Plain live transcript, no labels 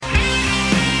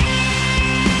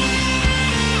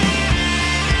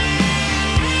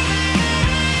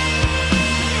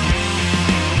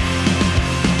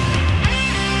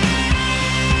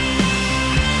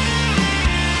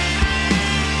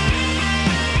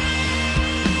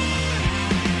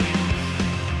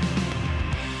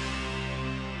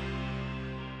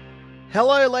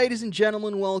Hello, ladies and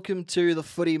gentlemen. Welcome to the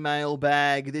Footy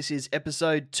Mailbag. This is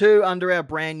episode 2 under our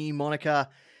brand new moniker,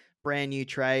 brand new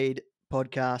trade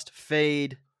podcast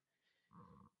feed.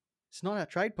 It's not our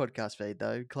trade podcast feed,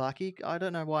 though, Clarky. I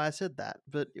don't know why I said that.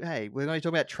 But hey, we're going to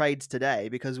talk about trades today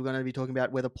because we're going to be talking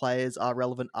about whether players are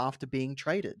relevant after being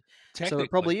traded. So it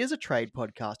probably is a trade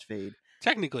podcast feed.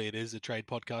 Technically, it is a trade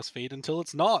podcast feed until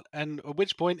it's not, and at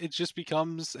which point it just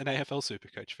becomes an AFL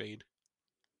SuperCoach feed.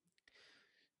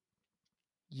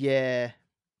 Yeah.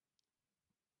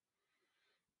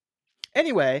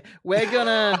 Anyway, we're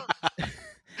gonna.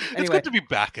 It's good to be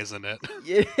back, isn't it?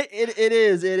 It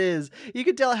is. You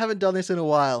can tell I haven't done this in a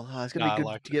while. It's going to be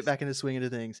good to get back in the swing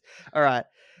of things. All right.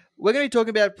 We're going to be talking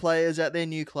about players at their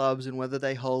new clubs and whether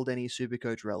they hold any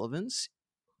Supercoach relevance.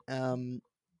 And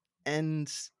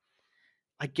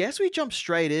I guess we jump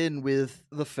straight in with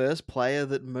the first player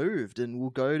that moved, and we'll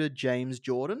go to James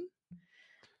Jordan.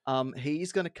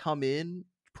 He's going to come in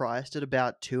priced at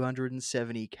about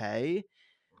 270k.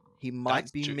 He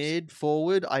might be mid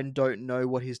forward. I don't know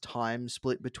what his time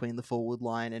split between the forward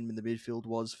line and the midfield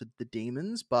was for the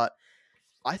Demons, but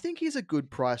I think he's a good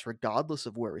price regardless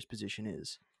of where his position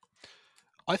is.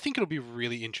 I think it'll be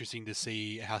really interesting to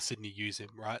see how Sydney use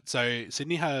him, right? So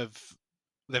Sydney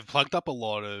they've plugged up a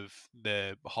lot of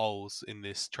their holes in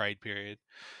this trade period,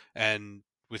 and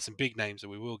with some big names that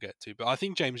we will get to. But I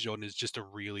think James Jordan is just a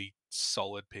really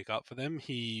solid pickup for them.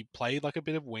 He played like a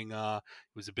bit of winger.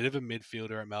 He was a bit of a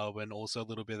midfielder at Melbourne, also a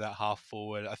little bit of that half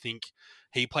forward. I think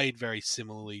he played very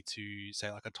similarly to,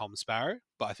 say, like a Tom Sparrow,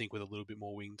 but I think with a little bit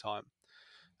more wing time,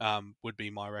 would be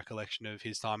my recollection of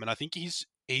his time. And I think he's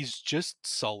just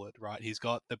solid, right? He's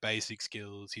got the basic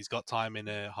skills. He's got time in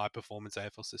a high-performance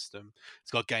AFL system.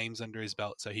 He's got games under his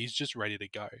belt, so he's just ready to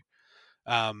go.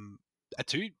 At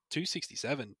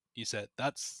 267, you said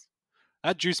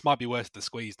that juice might be worth the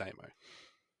squeeze, Damo.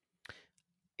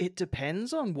 It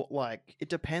depends on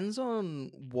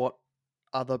what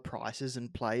other prices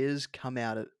and players come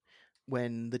out at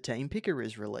when the team picker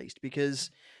is released,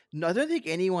 because I don't think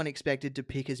anyone expected to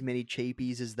pick as many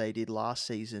cheapies as they did last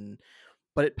season,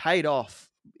 but it paid off.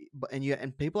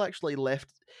 And people actually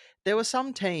left. There were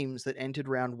some teams that entered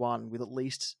round one with at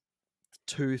least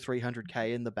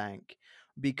 300k in the bank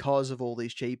because of all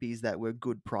these cheapies that were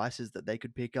good prices that they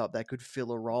could pick up, that could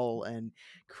fill a role and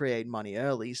create money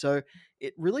early. So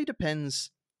it really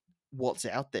depends what's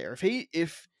out there.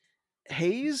 If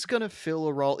he's going to fill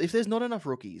a role, if there's not enough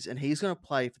rookies and he's going to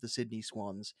play for the Sydney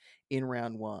Swans in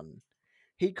round one,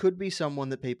 he could be someone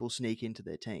that people sneak into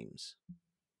their teams.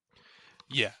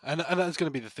 Yeah, and that's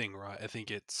going to be the thing, right? I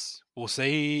think we'll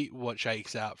see what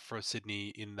shakes out for Sydney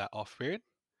in that off period,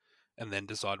 and then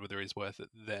decide whether he's worth it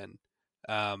then.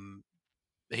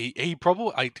 He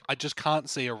probably, I just can't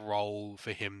see a role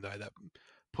for him though that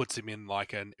puts him in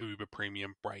like an uber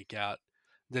premium breakout.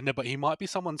 But he might be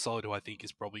someone solid who I think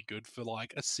is probably good for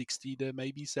like a 60 to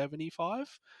maybe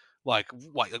 75. Like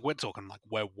we're talking like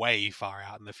we're way far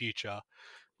out in the future,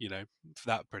 for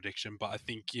that prediction. But I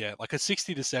think, yeah, like a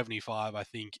 60 to 75, I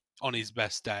think on his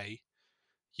best day,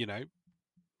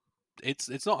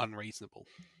 it's not unreasonable.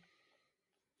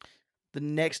 The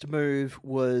next move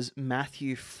was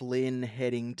Matthew Flynn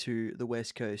heading to the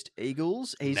West Coast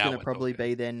Eagles. He's going to probably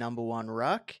be their number one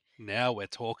ruck. Now we're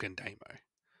talking, Damo.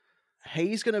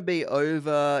 He's going to be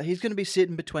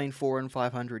sitting between 400 and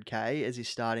 500k as his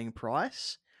starting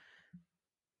price.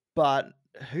 But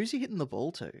who's he hitting the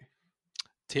ball to?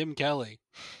 Tim Kelly.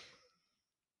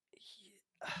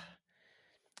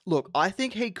 Look, I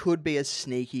think he could be a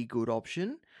sneaky good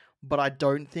option, but I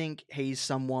don't think he's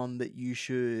someone that you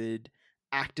should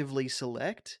actively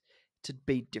select to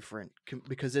be different,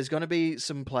 because there's going to be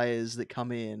some players that come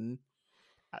in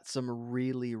at some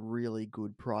really, really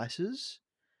good prices,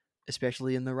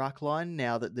 especially in the ruck line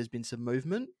now that there's been some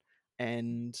movement,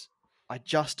 and I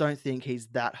just don't think he's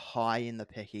that high in the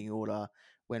pecking order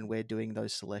when we're doing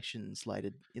those selections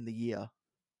later in the year.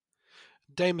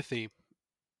 Damothy,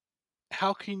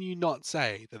 how can you not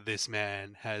say that this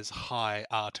man has high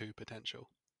R2 potential?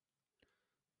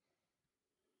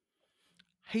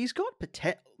 He's got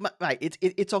potential, mate.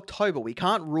 It's October. We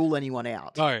can't rule anyone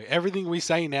out. No, everything we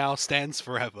say now stands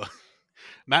forever.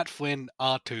 Matt Flynn,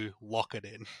 R2, lock it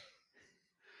in.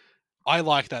 I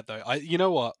like that though. You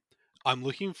know what? I'm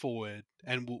looking forward,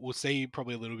 and we'll see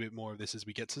probably a little bit more of this as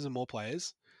we get to some more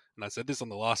players. And I said this on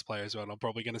the last player as well, and I'm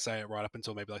probably going to say it right up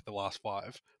until maybe like the last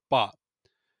 5. But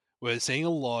we're seeing a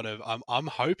lot of. I'm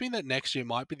hoping that next year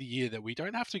might be the year that we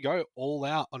don't have to go all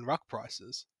out on ruck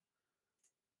prices.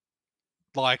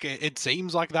 Like, it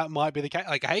seems like that might be the case.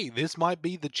 Like, hey, this might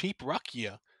be the cheap ruck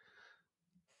year.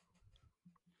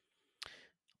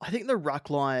 I think the ruck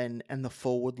line and the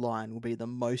forward line will be the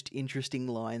most interesting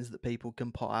lines that people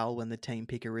compile when the team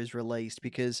picker is released,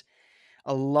 because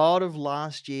a lot of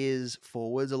last year's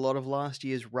forwards, a lot of last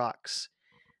year's rucks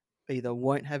either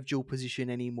won't have dual position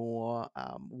anymore,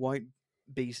 won't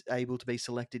be able to be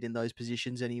selected in those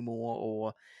positions anymore,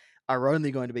 or are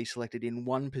only going to be selected in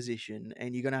one position,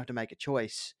 and you're going to have to make a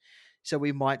choice. So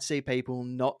we might see people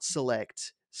not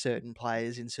select certain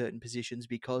players in certain positions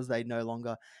because they no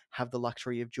longer have the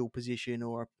luxury of dual position,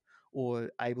 or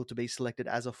able to be selected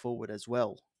as a forward as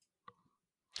well.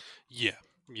 Yeah,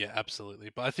 yeah, absolutely.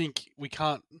 But I think we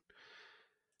can't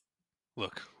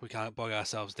we can't bog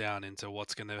ourselves down into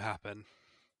what's going to happen.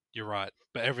 You're right,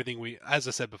 but as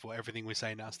I said before, everything we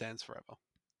say now stands forever.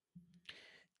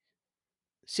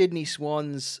 Sydney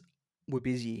Swans were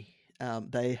busy.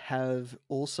 They have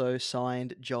also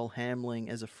signed Joel Hamling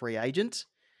as a free agent.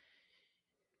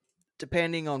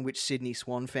 Depending on which Sydney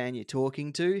Swan fan you're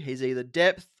talking to, he's either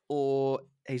depth or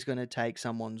he's going to take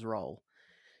someone's role.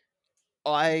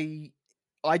 I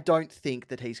I don't think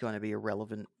that he's going to be a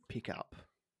relevant pickup,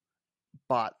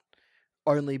 but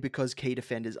only because key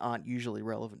defenders aren't usually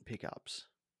relevant pickups.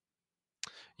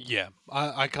 Yeah,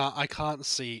 I can't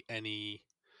see any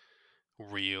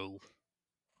real,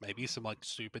 maybe some like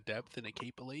super depth in a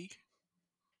keeper league,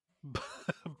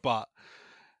 but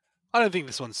I don't think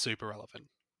this one's super relevant.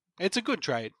 It's a good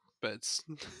trade, but it's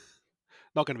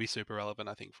not going to be super relevant,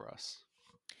 I think, for us.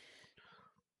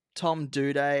 Tom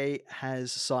Duday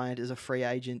has signed as a free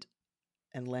agent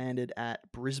and landed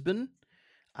at Brisbane.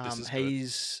 This is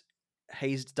good.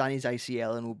 He's done his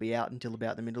ACL and will be out until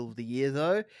about the middle of the year,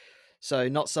 though. So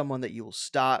not someone that you will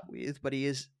start with, but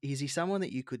is he someone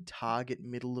that you could target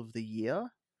middle of the year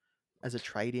as a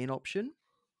trade-in option?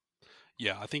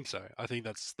 Yeah, I think so. I think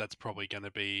that's probably going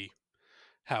to be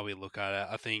how we look at it.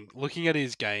 I think looking at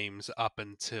his games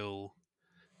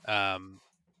um,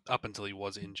 up until he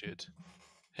was injured,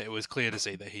 it was clear to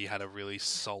see that he had a really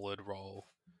solid role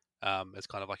as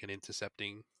kind of like an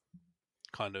intercepting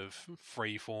kind of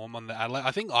free form on the Adelaide.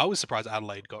 I think I was surprised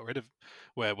Adelaide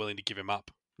were willing to give him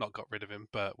up. Not got rid of him,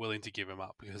 but willing to give him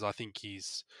up because I think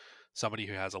he's somebody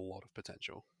who has a lot of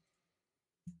potential.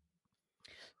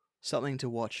 Something to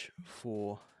watch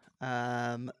for.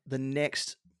 The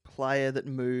next player that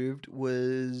moved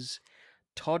was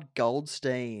Todd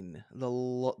Goldstein.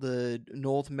 The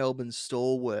North Melbourne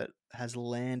stalwart has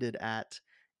landed at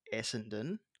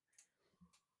Essendon.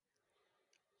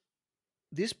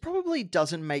 This probably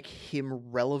doesn't make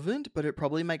him relevant, but it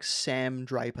probably makes Sam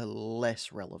Draper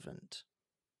less relevant.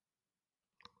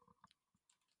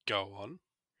 Go on.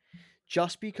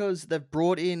 Just because they've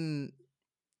brought in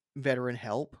veteran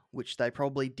help, which they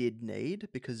probably did need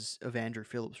because of Andrew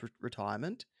Phillips'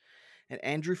 retirement. And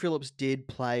Andrew Phillips did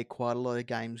play quite a lot of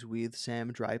games with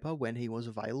Sam Draper when he was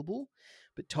available.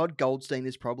 But Todd Goldstein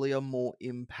is probably a more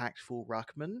impactful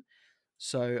ruckman.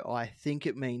 So I think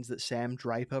it means that Sam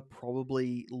Draper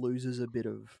probably loses a bit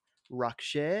of ruck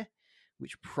share,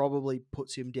 which probably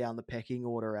puts him down the pecking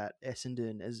order at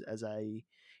Essendon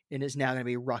and it's now going to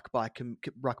be ruck by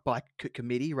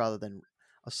committee rather than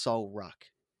a sole ruck.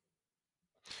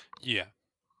 Yeah,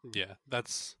 yeah.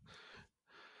 That's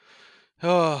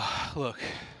oh look.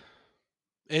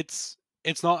 It's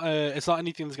it's not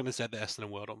anything that's going to set the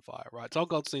Essendon world on fire, right? Todd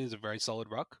Goldstein is a very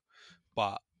solid ruck,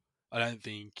 but I don't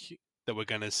think that we're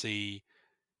going to see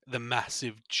the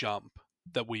massive jump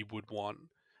that we would want,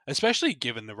 especially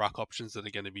given the ruck options that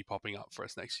are going to be popping up for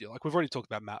us next year. Like we've already talked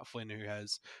about Matt Flynn, who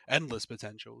has endless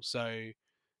potential. So,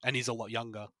 and he's a lot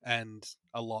younger and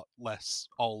a lot less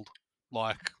old.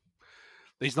 Like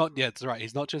he's not. Yeah, that's right.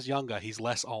 He's not just younger. He's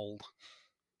less old.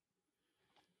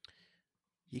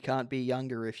 You can't be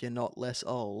younger if you're not less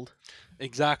old.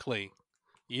 Exactly.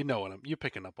 You know what you're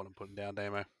picking up what I'm putting down,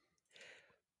 Damo.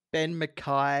 Ben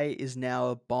Mackay is now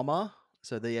a Bomber,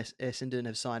 so the Essendon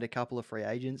have signed a couple of free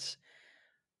agents.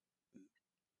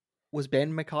 Was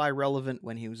Ben Mackay relevant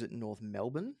when he was at North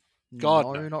Melbourne? God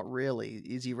no. No, not really.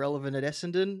 Is he relevant at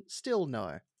Essendon? Still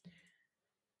no.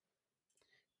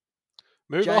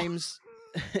 Move on. James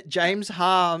James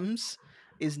Harms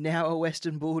is now a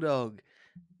Western Bulldog.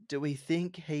 Do we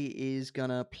think he is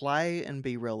gonna play and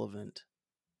be relevant?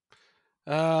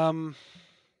 Um,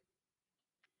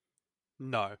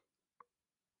 no.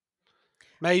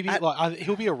 Maybe At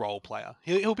he'll be a role player.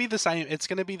 He'll be the same. It's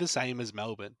going to be the same as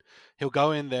Melbourne. He'll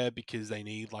go in there because they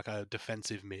need like a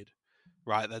defensive mid,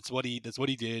 right? That's what he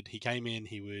did. He came in.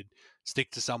 He would stick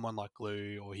to someone like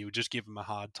glue, or he would just give him a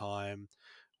hard time.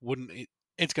 Wouldn't it?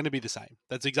 It's going to be the same.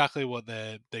 That's exactly what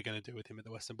they're going to do with him at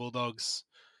the Western Bulldogs.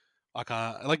 I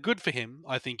can't like good for him.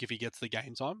 I think if he gets the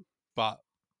game time, but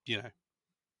you know,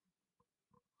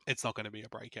 it's not going to be a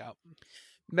breakout.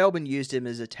 Melbourne used him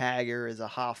as a tagger, as a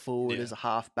half forward, Yeah. as a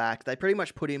half back. They pretty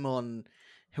much put him on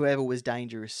whoever was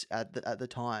dangerous at the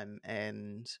time,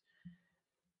 and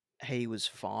he was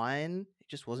fine. He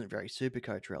just wasn't very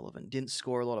Supercoach relevant. Didn't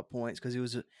score a lot of points because he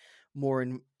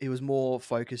was more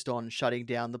focused on shutting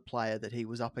down the player that he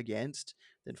was up against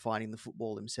than finding the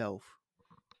football himself.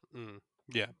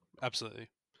 Yeah, absolutely.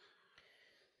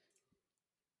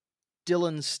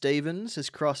 Dylan Stevens has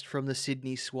crossed from the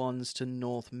Sydney Swans to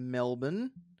North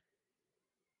Melbourne.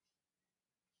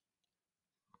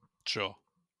 Sure.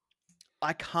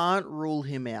 I can't rule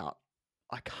him out.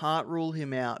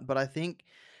 But I think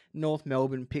North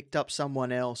Melbourne picked up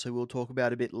someone else who we'll talk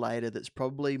about a bit later that's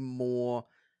probably more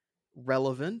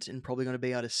relevant and probably going to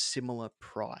be at a similar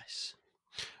price.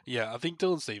 Yeah, I think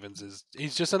Dylan Stevens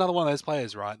he's just another one of those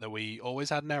players, right, that we always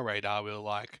had in our radar. We were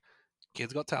like,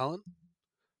 kid's got talent,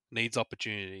 needs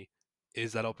opportunity.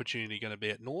 Is that opportunity going to be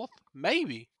at North?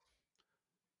 Maybe.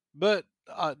 But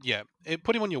yeah,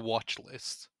 put him on your watch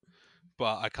list.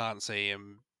 But I can't see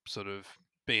him sort of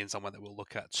being someone that we'll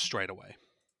look at straight away.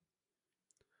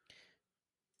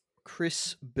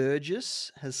 Chris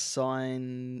Burgess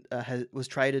was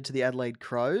traded to the Adelaide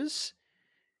Crows.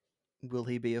 Will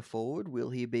he be a forward? Will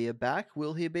he be a back?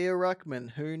 Will he be a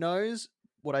ruckman? Who knows?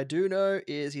 What I do know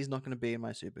is he's not going to be in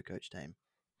my Supercoach team.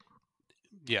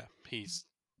 Yeah, he's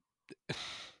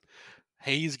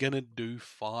he's gonna do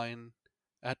fine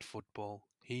at football.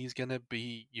 He's gonna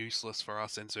be useless for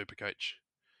us in Supercoach.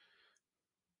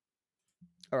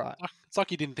 All right. It's like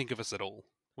he didn't think of us at all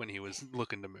when he was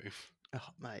looking to move. Oh,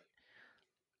 mate.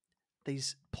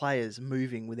 These players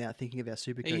moving without thinking of our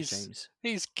Supercoach He's teams.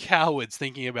 he's cowards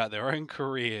thinking about their own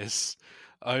careers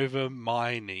over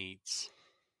my needs.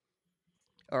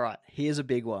 All right, here's a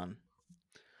big one.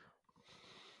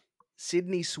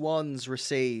 Sydney Swans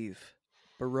receive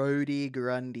Brodie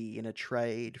Grundy in a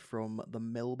trade from the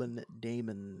Melbourne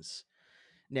Demons.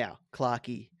 Now,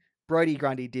 Clarky, Brodie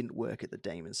Grundy didn't work at the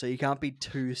Demons, so you can't be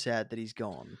too sad that he's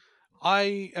gone.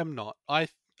 I am not. I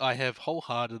have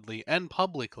wholeheartedly and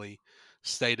publicly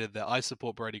stated that I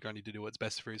support Brodie Grundy to do what's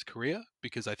best for his career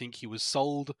because I think he was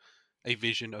sold a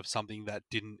vision of something that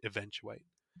didn't eventuate.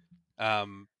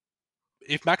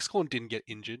 If Max Corn didn't get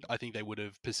injured, I think they would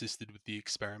have persisted with the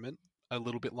experiment a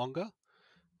little bit longer.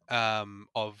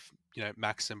 Of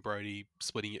Max and Brodie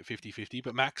splitting it 50-50,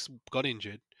 but Max got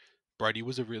injured. Brodie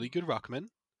was a really good ruckman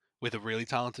with a really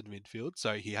talented midfield,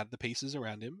 so he had the pieces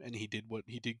around him and he did what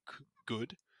he did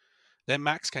good. Then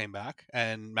Max came back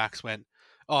and Max went,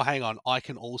 "Oh, hang on, I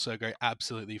can also go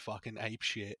absolutely fucking ape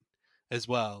shit as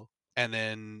well." And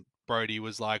then Brodie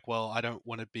was like, "Well, I don't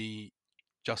want to be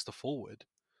just a forward."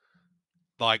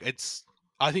 Like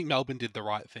I think Melbourne did the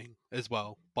right thing as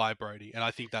well by Brodie, and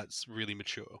I think that's really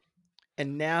mature.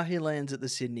 And now he lands at the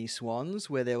Sydney Swans,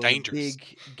 where there was Dangerous. a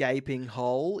big gaping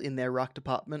hole in their ruck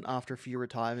department after a few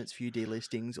retirements, few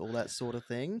delistings, all that sort of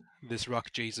thing. This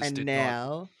ruck Jesus And did not.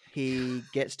 now he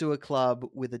gets to a club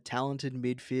with a talented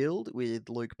midfield with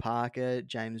Luke Parker,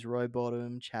 James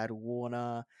Rowbottom, Chad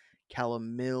Warner,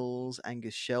 Callum Mills,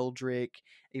 Angus Sheldrick,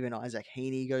 even Isaac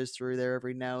Heaney goes through there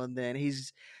every now and then.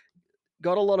 He's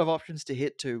got a lot of options to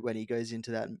hit to when he goes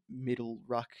into that middle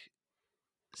ruck,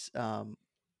 um,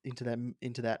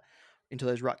 into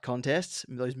those ruck contests,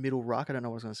 those middle ruck. I don't know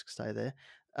what's going to stay there.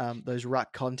 Those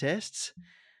ruck contests,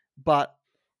 but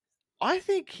I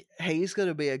think he's going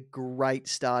to be a great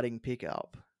starting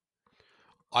pickup.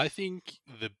 I think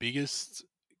the biggest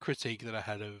critique that I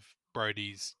had of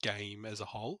Brodie's game as a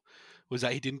whole was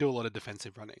that he didn't do a lot of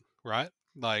defensive running, right?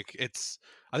 Like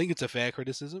I think it's a fair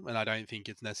criticism and I don't think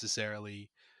it's necessarily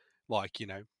like,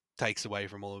 takes away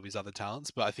from all of his other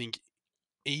talents, but I think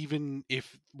even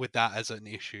if with that as an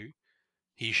issue,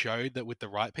 he showed that with the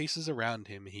right pieces around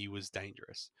him, he was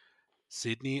dangerous.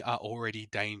 Sydney are already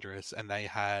dangerous and they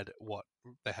had what?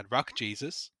 They had Ruck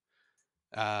Jesus,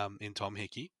 in Tom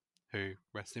Hickey, who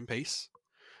rest in peace,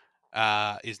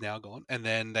 is now gone. And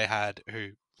then they had who?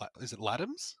 Is it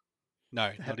Laddams? No,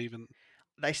 They, have, not even.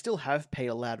 they still have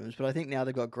Peter Laddams, but I think now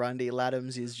they've got Grundy.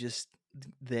 Laddams is just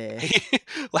there.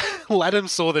 Laddams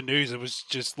saw the news and was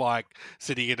just like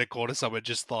sitting in a corner somewhere,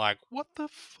 just like, what the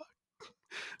fuck?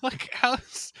 Like,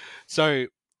 how's. So,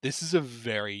 this is a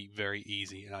very, very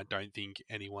easy, and I don't think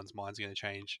anyone's mind's going to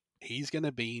change. He's going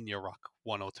to be in your ruck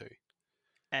 1 or 2.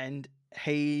 And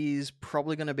he's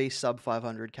probably going to be sub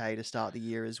 500k to start the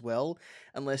year as well,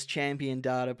 unless Champion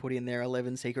Data put in their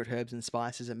 11 secret herbs and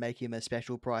spices and make him a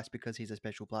special price because he's a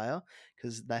special player,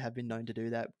 because they have been known to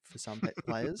do that for some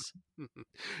players.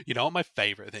 You know what my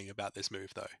favorite thing about this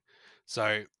move, though?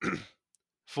 So,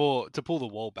 to pull the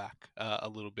wall back a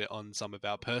little bit on some of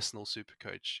our personal super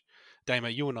coach, Damo,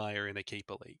 you and I are in a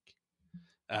keeper league.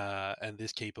 And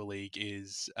this keeper league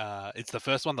is it's the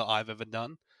first one that I've ever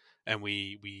done, and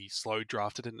we slow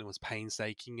drafted it, and it was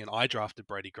painstaking. And I drafted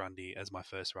Brody Grundy as my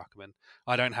first ruckman.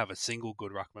 I don't have a single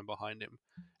good ruckman behind him,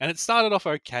 and it started off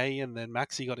okay, and then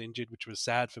Maxi got injured, which was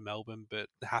sad for Melbourne, but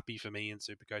happy for me in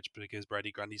Supercoach because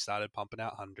Brody Grundy started pumping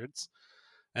out hundreds,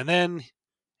 and then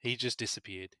he just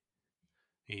disappeared.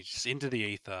 He's just into the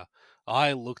ether.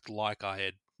 I looked like I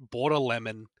had bought a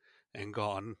lemon and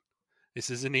gone, this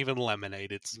isn't even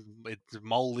lemonade. It's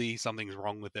moldy. Something's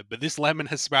wrong with it. But this lemon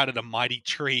has sprouted a mighty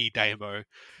tree, Damo.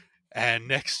 And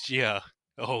next year,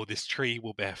 oh, this tree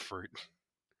will bear fruit.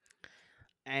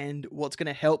 And what's going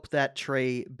to help that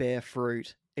tree bear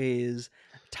fruit is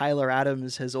Taylor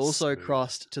Adams has also Smooth.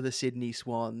 crossed to the Sydney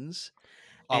Swans.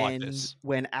 I like And this.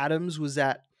 when Adams was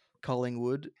at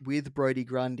Collingwood with Brodie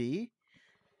Grundy,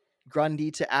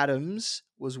 Grundy to Adams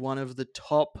was one of the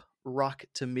top ruck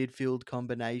to midfield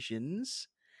combinations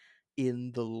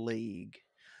in the league.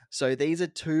 So these are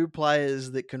two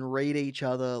players that can read each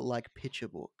other like picture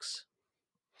books.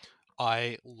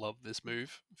 I love this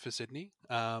move for Sydney.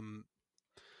 Are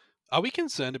we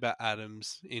concerned about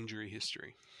Adams' injury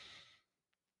history?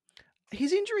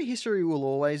 His injury history will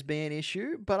always be an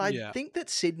issue, but I Yeah. think that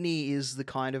Sydney is the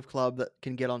kind of club that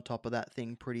can get on top of that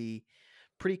thing pretty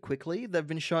quickly.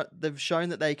 They've shown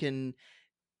that they can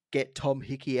get Tom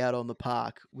Hickey out on the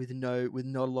park with not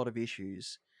a lot of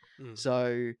issues. Mm.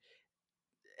 So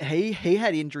he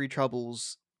had injury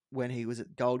troubles when he was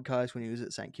at Gold Coast, when he was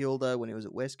at St Kilda, when he was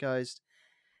at West Coast,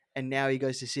 and now he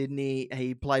goes to Sydney.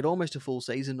 He played almost a full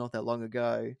season not that long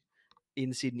ago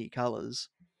in Sydney colours.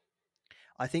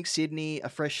 I think Sydney, a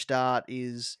fresh start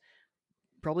is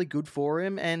probably good for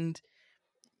him, and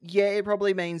yeah, it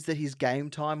probably means that his game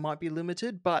time might be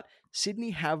limited, but Sydney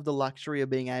have the luxury of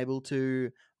being able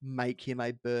to make him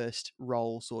a burst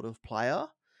role sort of player,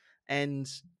 and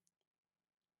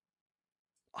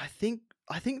I think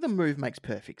the move makes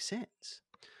perfect sense.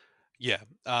 Yeah.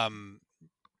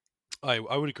 I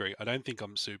would agree. I don't think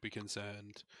I'm super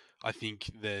concerned. I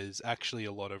think there's actually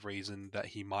a lot of reason that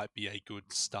he might be a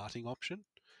good starting option.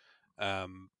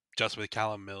 Just with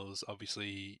Callum Mills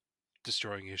obviously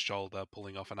destroying his shoulder,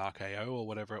 pulling off an RKO or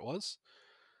whatever it was,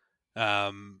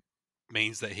 um,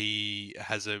 means that he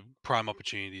has a prime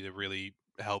opportunity to really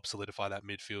help solidify that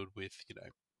midfield with,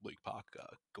 Luke Parker,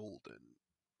 Goulden,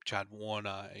 Chad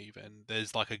Warner, even.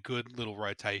 There's like a good little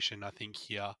rotation, I think,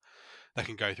 here that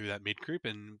can go through that mid group,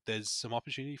 and there's some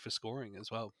opportunity for scoring as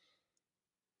well.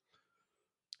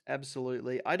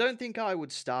 Absolutely. I don't think I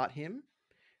would start him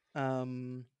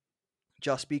um,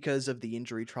 just because of the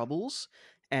injury troubles.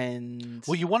 And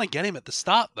Well, you want to get him at the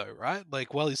start, though, right?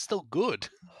 Like, well, he's still good.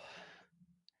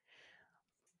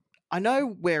 I know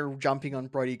we're jumping on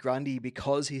Brodie Grundy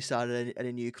because he started at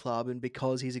a new club and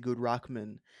because he's a good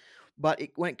ruckman. But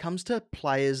when it comes to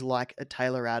players like a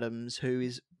Taylor Adams, who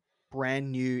is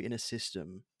brand new in a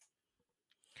system,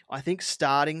 I think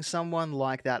starting someone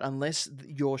like that, unless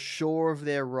you're sure of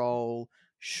their role,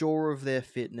 sure of their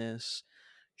fitness,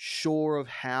 sure of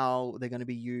how they're going to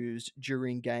be used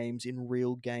during games in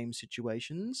real game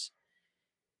situations,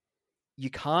 you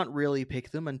can't really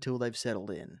pick them until they've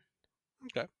settled in.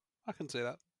 Okay, I can see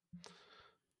that.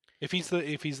 If he's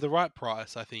the right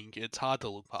price, I think it's hard to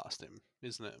look past him,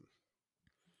 isn't it?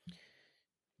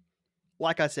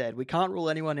 Like I said, we can't rule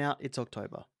anyone out. It's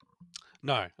October.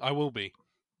 No, I will be,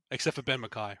 except for Ben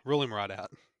Mackay. Rule him right out.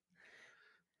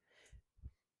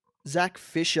 Zach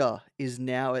Fisher is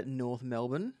now at North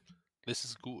Melbourne. This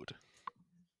is good.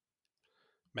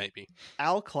 Maybe.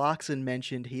 Al Clarkson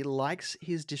mentioned he likes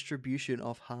his distribution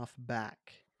of half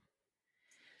back.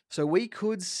 So we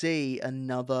could see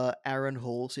another Aaron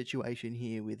Hall situation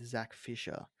here with Zach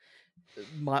Fisher,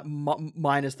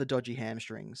 minus the dodgy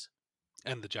hamstrings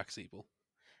And the Jack Siebel.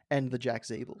 and the Jack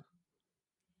Zeeble.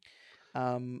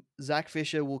 Zach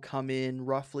Fisher will come in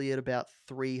roughly at about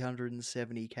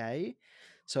 370k.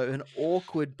 So an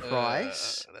awkward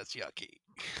price. That's yucky.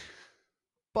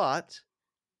 But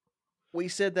we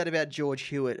said that about George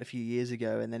Hewitt a few years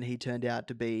ago, and then he turned out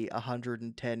to be a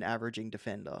 110 averaging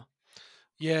defender.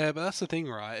 Yeah, but that's the thing,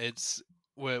 right? It's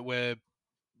we're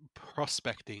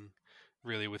prospecting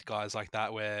really with guys like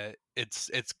that, where it's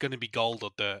going to be gold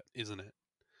or dirt, isn't it?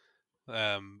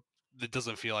 It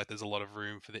doesn't feel like there's a lot of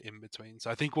room for the in between.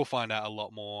 So I think we'll find out a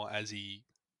lot more as he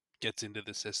gets into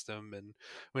the system. And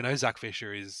we know Zach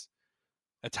Fisher is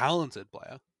a talented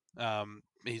player.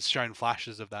 He's shown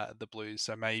flashes of that at the Blues.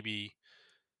 So maybe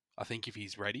I think if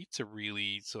he's ready to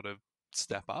really sort of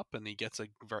step up and he gets a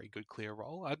very good clear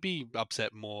role. I'd be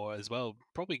upset more as well.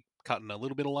 Probably cutting a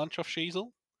little bit of lunch off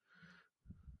Sheasel.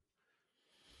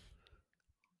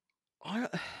 I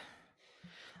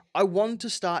I want to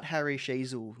start Harry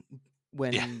Sheasel Yeah,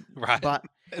 when, right. but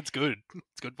It's good.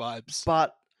 It's good vibes.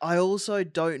 but I also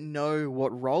don't know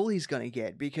what role he's going to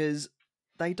get because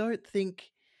they don't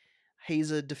think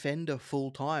he's a defender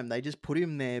full time. They just put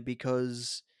him there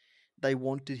because they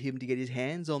wanted him to get his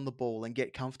hands on the ball and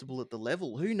get comfortable at the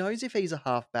level. Who knows if he's a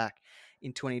halfback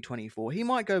in 2024? He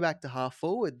might go back to half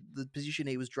forward, the position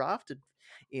he was drafted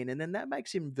in, and then that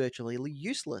makes him virtually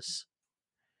useless.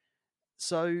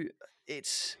 So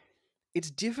it's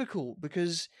difficult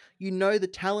because you know the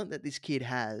talent that this kid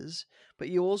has, but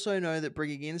you also know that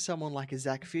bringing in someone like a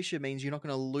Zach Fisher means you're not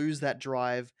going to lose that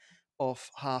drive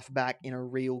off halfback in a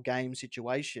real game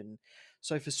situation.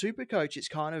 So for Supercoach, it's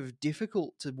kind of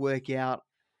difficult to work out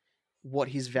what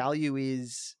his value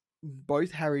is,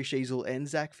 both Harry Sheasel and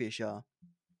Zach Fisher,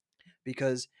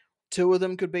 because two of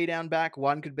them could be down back,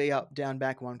 one could be up down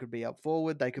back, one could be up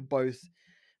forward. They could both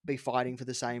be fighting for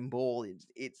the same ball.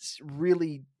 It's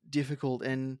really difficult,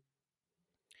 and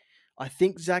I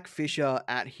think Zach Fisher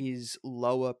at his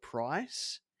lower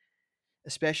price,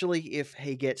 especially if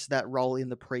he gets that role in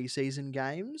the preseason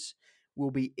games, will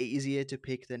be easier to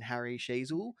pick than Harry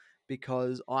Sheasel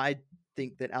because I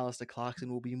think that Alistair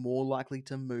Clarkson will be more likely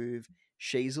to move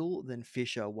Sheasel than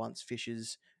Fisher once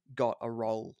Fisher's got a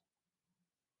role.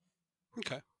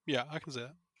 Okay. Yeah, I can see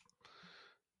that.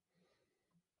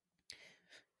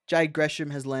 Jade Gresham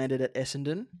has landed at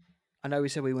Essendon. I know we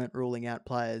said we weren't ruling out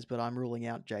players, but I'm ruling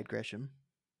out Jade Gresham.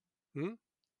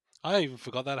 I even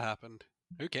forgot that happened.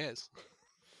 Who cares?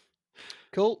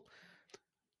 Cool.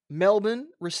 Melbourne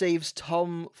receives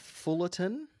Tom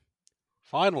Fullerton.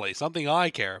 Finally, something I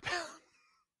care about.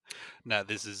 No,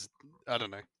 this is, I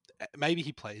don't know. Maybe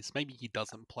he plays. Maybe he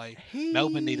doesn't play.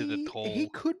 Melbourne needed a He tall.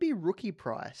 could be rookie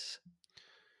price.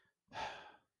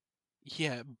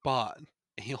 Yeah, but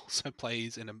he also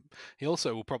plays in a. He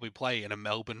also will probably play in a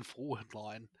Melbourne forward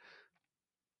line.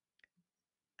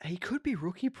 He could be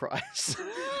rookie price.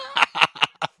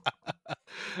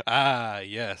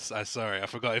 Yes. I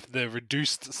forgot if the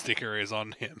reduced sticker is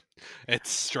on him. It's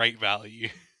straight value.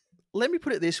 Let me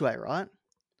put it this way, right?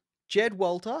 Jed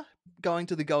Walter going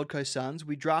to the Gold Coast Suns.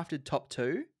 We drafted top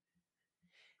 2.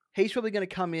 He's probably going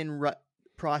to come in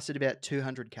priced at about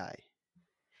 200k.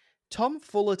 Tom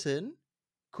Fullerton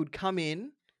could come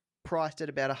in priced at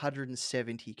about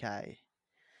 170k.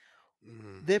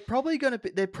 They're probably going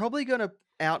to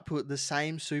output the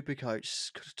same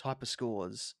Supercoach type of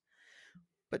scores.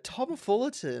 But Tom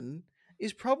Fullerton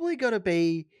is probably going to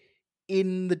be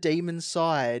in the Demons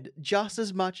side just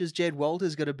as much as Jed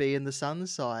Walter's going to be in the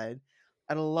Suns side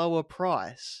at a lower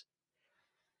price.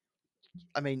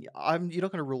 I mean, you're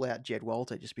not going to rule out Jed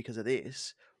Walter just because of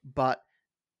this, but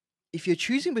if you're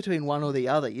choosing between one or the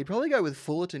other, you'd probably go with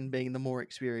Fullerton being the more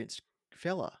experienced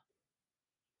fella.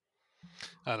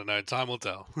 I don't know. Time will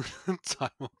tell. Time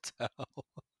will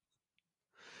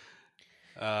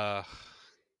tell.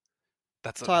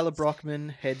 Tyler Brockman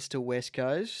heads to West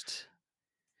Coast.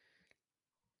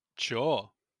 Sure.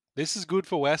 This is good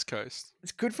for West Coast.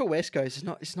 It's good for West Coast.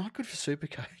 It's not good for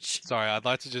Supercoach. Sorry, I'd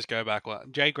like to just go back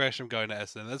one. Jay Gresham going to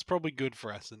Essendon. That's probably good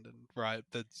for Essendon, right?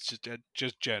 That's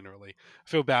just generally. I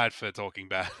feel bad for talking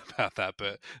bad about that,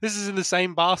 but this is in the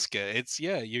same basket. It's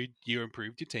you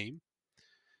improved your team.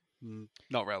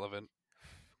 Not relevant.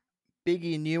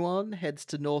 Biggie Nuon heads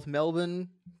to North Melbourne.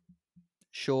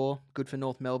 Sure, good for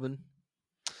North Melbourne.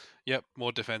 Yep,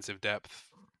 more defensive depth.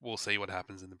 We'll see what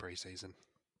happens in the preseason.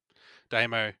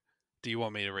 Damo, do you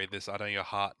want me to read this? I know your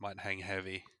heart might hang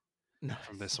heavy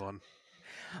from this one.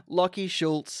 Lockie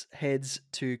Schultz heads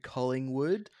to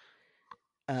Collingwood.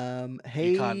 You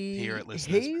can't hear it,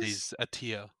 listeners, but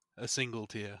he's a single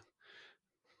tear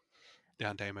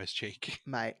down Damo's cheek.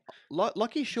 Mate,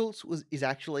 Lockie Schultz is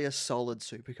actually a solid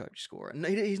Supercoach scorer. And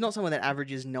he's not someone that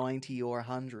averages 90 or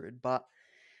 100, but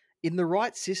in the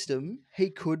right system, he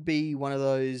could be one of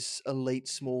those elite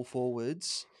small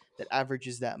forwards that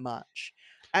averages that much.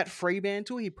 At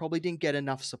Fremantle, he probably didn't get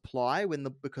enough supply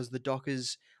because the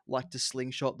Dockers like to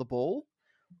slingshot the ball,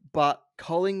 but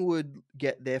Collingwood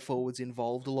get their forwards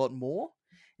involved a lot more,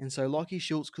 and so Lockie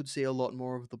Schultz could see a lot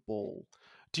more of the ball.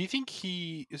 Do you think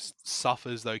he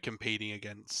suffers though competing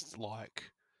against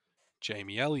like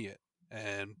Jamie Elliott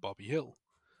and Bobby Hill?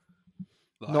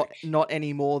 Not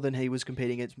any more than he was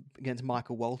competing against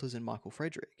Michael Walters and Michael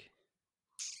Frederick.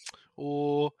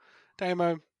 Or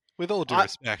Damo, with all due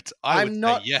respect, I would I'm say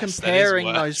not yes. comparing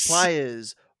that is those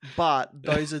players, but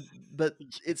those are but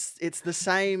it's the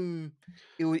same.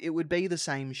 It would be the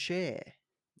same share.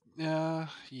 Yeah.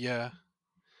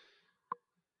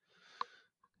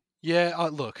 Yeah,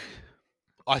 look,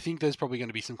 I think there's probably going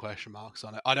to be some question marks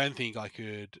on it. I don't think I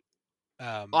could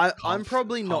I'm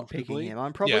probably not picking comfortably. him.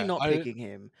 I'm probably Yeah, not picking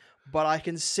him, but I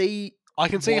can see I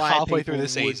can see why halfway through people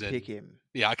the would pick season. him.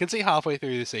 Yeah, I can see halfway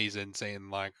through the season saying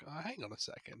like, oh, hang on a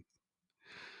second.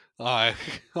 I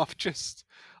I've just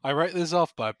I wrote this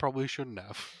off, but I probably shouldn't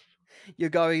have.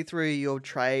 You're going through your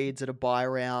trades at a buy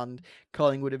round.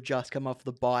 Collingwood have just come off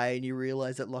the buy, and you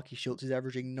realise that Lockie Schultz is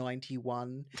averaging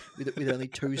 91 with only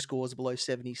 2 scores below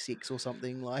 76 or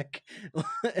something like.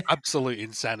 Absolute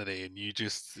insanity, and you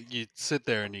sit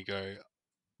there and you go,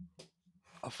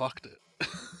 I fucked it.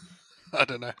 I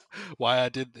don't know why I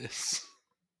did this.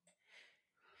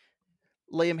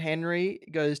 Liam Henry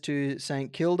goes to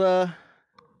St Kilda.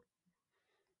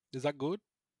 Is that good?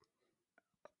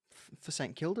 For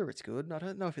St Kilda, it's good. I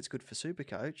don't know if it's good for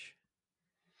Supercoach.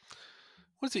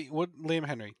 What's he? What Liam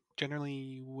Henry?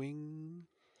 Generally wing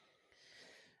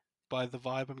by the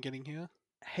vibe I'm getting here.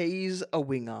 He's a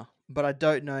winger, but I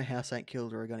don't know how St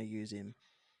Kilda are going to use him.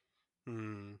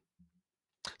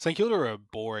 St Kilda are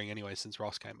boring anyway since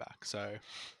Ross came back. So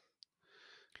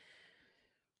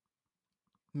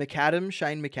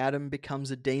Shane McAdam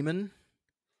becomes a demon.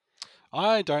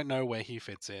 I don't know where he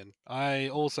fits in. I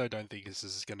also don't think this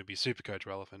is going to be Supercoach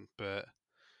relevant, but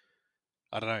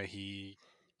I don't know.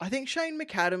 I think Shane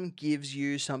McAdam gives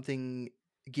you something,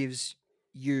 gives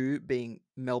you, being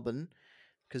Melbourne,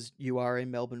 because you are a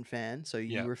Melbourne fan, so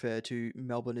you Yeah, refer to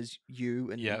Melbourne as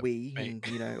you and yeah, we me.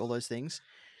 and, all those things.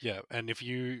 Yeah, and if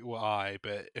you were I,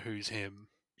 but who's him?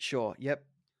 Sure, yep.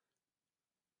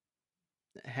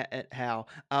 How?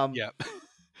 Yeah.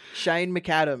 Shane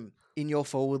McAdam in your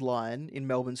forward line, in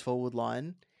Melbourne's forward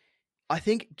line, I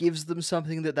think gives them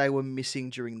something that they were missing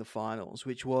during the finals,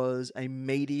 which was a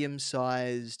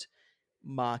medium-sized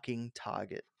marking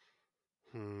target.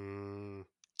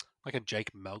 Like a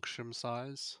Jake Melksham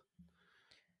size.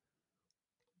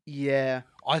 Yeah.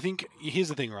 I think here's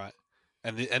the thing, right?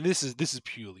 And this is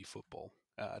purely football,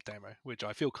 Damo, which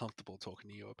I feel comfortable talking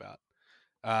to you about.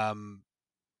 Um,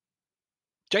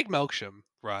 Jake Melksham,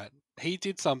 right? He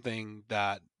did something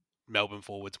that Melbourne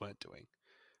forwards weren't doing,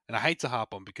 and I hate to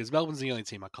harp on because Melbourne's the only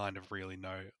team I kind of really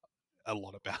know a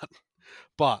lot about,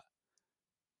 but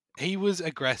he was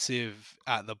aggressive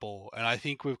at the ball, and I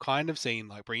think we've kind of seen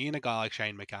like bringing in a guy like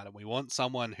Shane McAdam. We want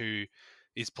someone who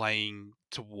is playing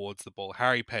towards the ball.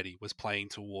 Harry Petty was playing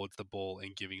towards the ball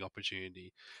and giving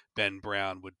opportunity. Ben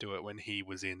Brown would do it when he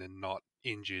was in and not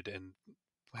injured. And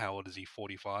how old is he?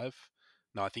 45?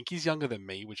 No, I think he's younger than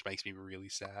me, which makes me really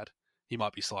sad. He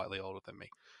might be slightly older than me.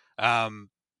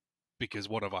 Because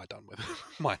what have I done with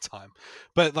my time?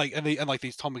 But like, and like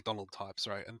these Tom McDonald types,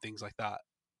 right, and things like that.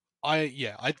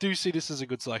 I do see this as a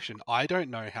good selection. I don't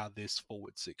know how this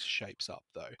forward six shapes up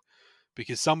though,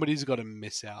 because somebody's got to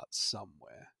miss out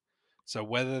somewhere. So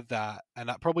whether that, and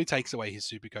that probably takes away his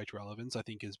Supercoach relevance, I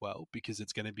think as well, because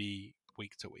it's going to be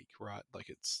week to week, right? Like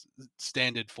it's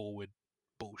standard forward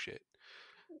bullshit,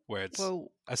 where it's Well,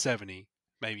 a 70,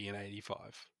 maybe an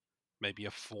 85, maybe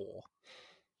a 4.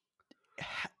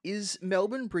 is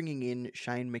Melbourne bringing in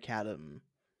Shane McAdam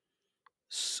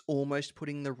almost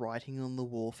putting the writing on the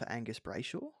wall for Angus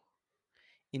Brayshaw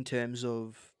in terms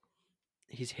of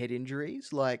his head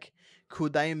injuries? Like,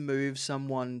 could they move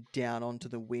someone down onto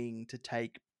the wing to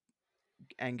take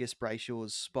Angus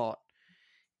Brayshaw's spot,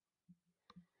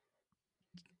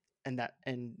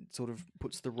 and sort of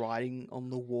puts the writing on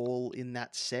the wall in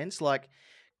that sense? Like,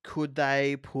 could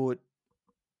they put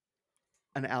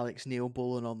an Alex Neil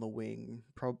Bullen on the wing?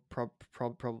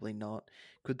 Probably not.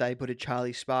 Could they put a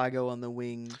Charlie Spargo on the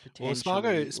wing Well,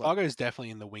 potentially? Like, Spargo's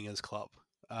definitely in the wingers club.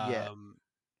 yeah,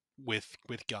 With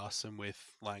Gus and with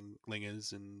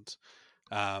Lingers and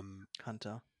um,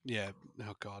 Hunter. yeah,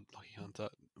 oh god, Lockie Hunter.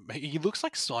 He looks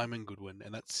like Simon Goodwin,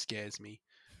 and that scares me.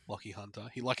 Lockie Hunter.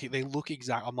 They look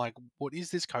exact. I'm like, what is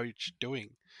this coach doing?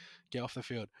 Get off the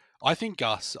field. I think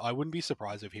Gus. I wouldn't be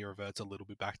surprised if he reverts a little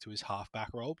bit back to his halfback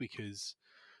role because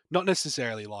not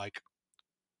necessarily like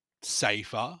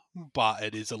safer, but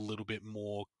it is a little bit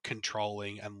more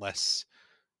controlling and less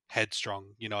headstrong,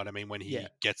 you know what I mean, when Yeah. he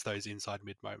gets those inside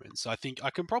mid moments. So I think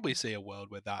I can probably see a world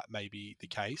where that may be the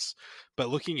case. But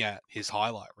looking at his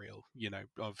highlight reel,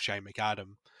 of Shane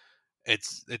McAdam,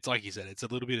 it's like you said, it's a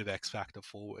little bit of X factor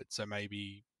forward. So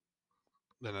maybe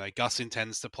I don't know, Gus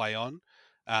intends to play on.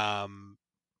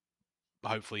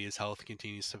 Hopefully his health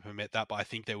continues to permit that, but I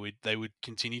think they would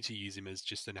continue to use him as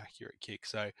just an accurate kick.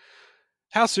 So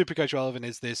how Supercoach relevant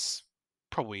is this?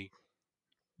 Probably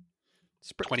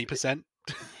Spr- 20%.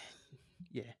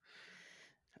 yeah.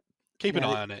 Keep an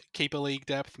Now, eye on it. Keep a league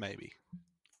depth, maybe.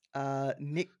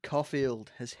 Nick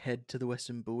Caulfield has head to the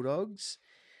Western Bulldogs.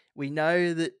 We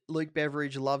know that Luke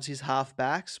Beveridge loves his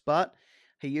halfbacks, but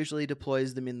he usually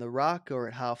deploys them in the ruck or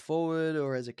at half forward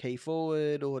or as a key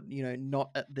forward or,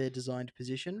 not at their designed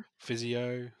position.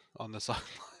 Physio on the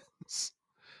sidelines.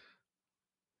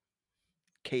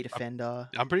 Key defender.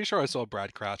 I'm pretty sure I saw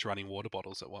Brad Crouch running water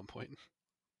bottles at one point.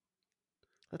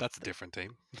 That- That's a different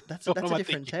team. That's What that's am a I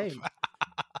different thinking team. of?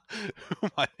 Who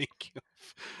am I thinking of?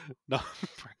 No,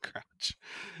 Brad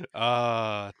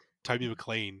Crouch. Toby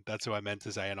McLean. That's who I meant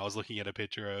to say. And I was looking at a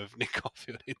picture of Nick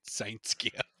Caulfield in Saints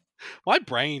gear. My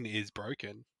brain is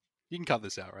broken. You can cut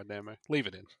this out, right, Damo? Leave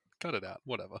it in. Cut it out.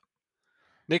 Whatever.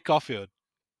 Nick Caulfield.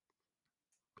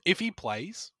 If he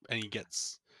plays and he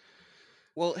gets...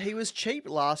 Well, he was cheap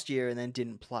last year and then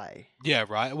didn't play. Yeah,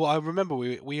 right. Well, I remember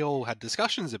we all had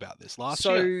discussions about this last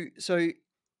year. So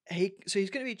he's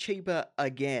going to be cheaper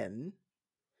again,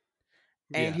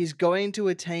 and Yeah. he's going to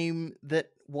a team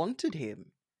that wanted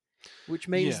him, which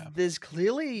means Yeah. there's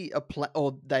clearly a plan,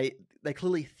 or they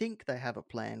clearly think they have a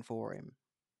plan for him.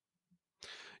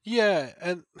 Yeah,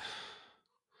 and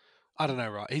I don't know,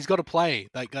 right? He's got to play.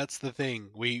 Like, that's the thing.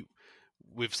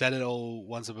 We've said it all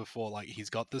once and before. Like, he's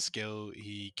got the skill.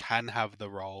 He can have the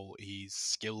role. He's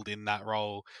skilled in that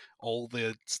role. All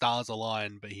the stars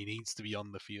align, but he needs to be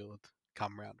on the field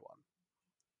come round one.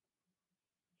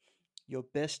 Your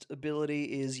best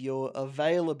ability is your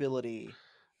availability.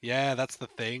 Yeah, that's the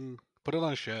thing. Put it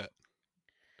on a shirt.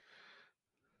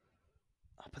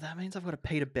 Oh, but that means I've got a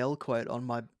Peter Bell quote on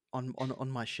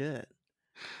my shirt.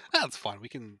 That's fine.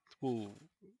 We'll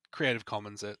Creative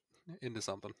Commons it into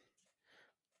something.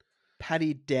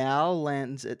 Paddy Dow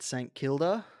lands at St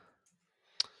Kilda.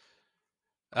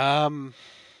 I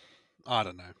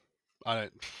don't know. I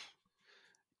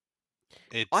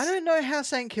don't know how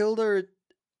St Kilda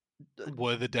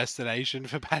were the destination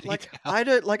for Paddy Dow. I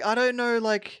don't know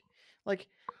like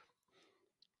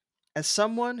as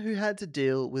someone who had to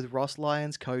deal with Ross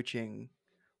Lyons coaching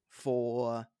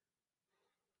for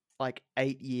like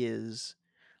 8 years,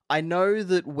 I know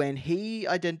that when he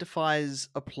identifies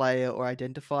a player or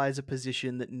identifies a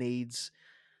position that needs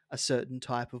a certain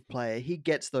type of player, he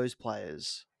gets those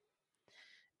players.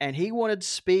 And he wanted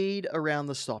speed around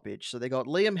the stoppage. So they got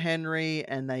Liam Henry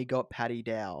and they got Paddy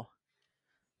Dow.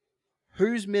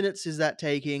 Whose minutes is that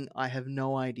taking? I have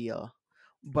no idea.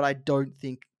 But I don't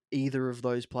think either of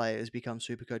those players become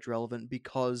Supercoach relevant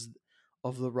because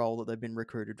of the role that they've been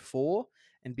recruited for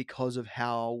and because of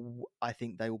how I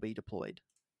think they will be deployed.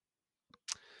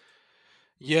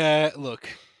 Yeah, look,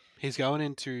 he's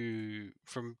going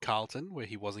from Carlton, where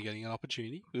he wasn't getting an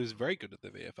opportunity, who was very good at the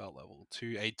VFL level,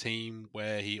 to a team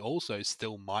where he also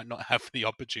still might not have the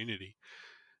opportunity.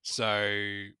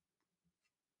 So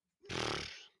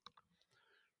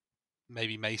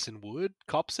maybe Mason Wood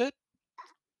cops it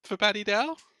for Paddy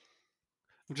Dow.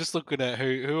 I'm just looking at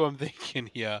who I'm thinking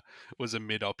here was a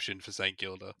mid option for St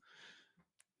Kilda.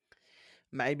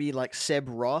 Maybe like Seb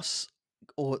Ross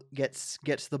or gets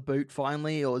the boot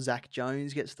finally, or Zach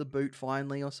Jones gets the boot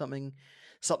finally, or something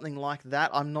like that.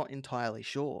 I'm not entirely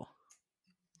sure.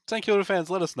 St Kilda fans,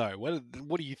 let us know.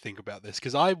 What do you think about this?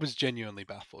 Because I was genuinely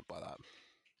baffled by that.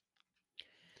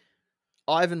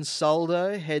 Ivan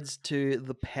Soldo heads to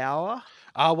the Power.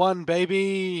 R1,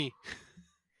 baby!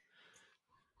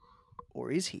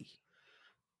 Or is he?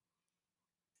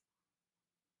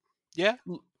 Yeah,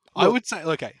 Look, I would say,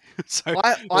 okay. So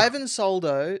Ivan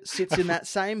Soldo sits in that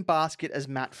same basket as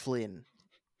Matt Flynn,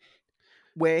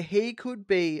 where he could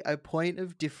be a point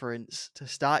of difference to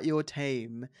start your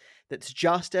team that's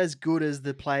just as good as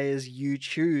the players you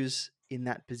choose in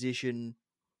that position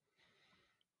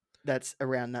that's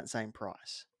around that same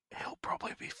price. He'll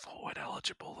probably be forward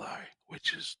eligible, though,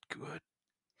 which is good.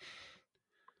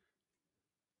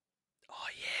 Oh,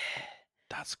 yeah.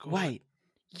 That's good. Wait.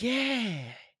 Yeah.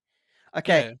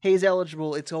 Okay, Yeah. he's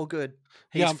eligible. It's all good.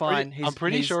 He's fine. I'm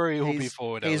pretty sure he will be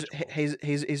forward eligible.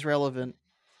 He's relevant.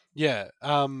 Yeah.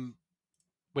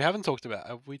 We haven't talked about.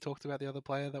 Have we talked about the other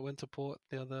player that went to Port?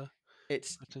 The other.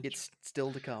 It's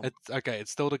still to come.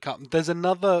 It's still to come. There's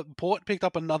another. Port picked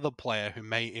up another player who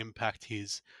may impact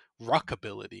his ruck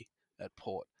ability at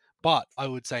Port. But I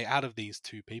would say out of these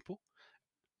two people,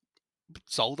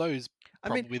 Soldo is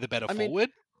probably the better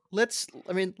forward. Let's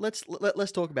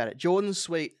talk about it. Jordan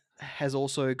Sweet has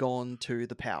also gone to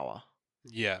the Power.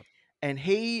 Yeah. And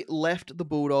he left the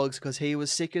Bulldogs because he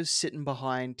was sick of sitting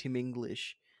behind Tim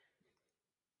English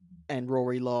and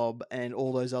Rory Lobb and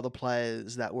all those other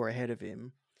players that were ahead of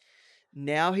him.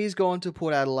 Now he's gone to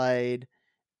Port Adelaide,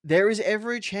 there is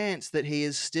every chance that he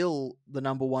is still the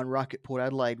number one ruck at Port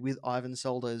Adelaide with Ivan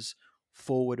Soldo's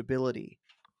forward ability.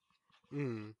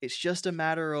 Mm. It's just a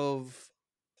matter of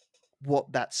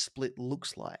what that split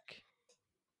looks like.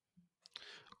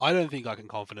 I don't think I can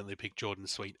confidently pick Jordan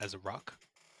Sweet as a ruck.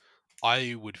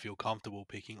 I would feel comfortable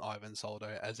picking Ivan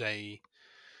Soldo as a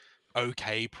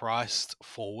okay priced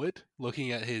forward.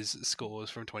 Looking at his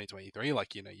scores from 2023,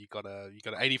 like you got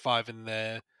an 85 in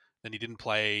there. Then he didn't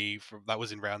play from that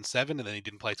was in round 7, and then he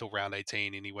didn't play till round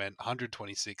 18, and he went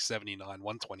 126, 79,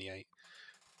 128,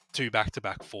 two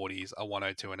back-to-back 40s, a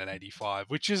 102 and an 85,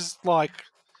 which is like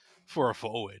for a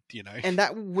forward, And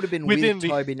that would have been with within the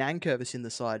Toby Nankervis in the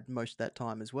side most of that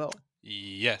time as well.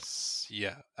 yes,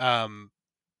 yeah.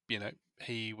 You know,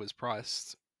 he was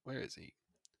priced. Where is he?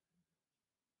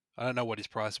 I don't know what his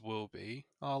price will be.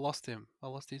 Oh, I lost him. I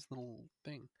lost his little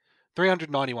thing.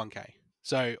 391k.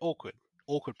 So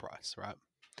awkward price, right?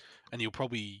 And you'll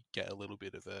probably get a little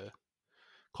bit of a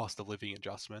cost of living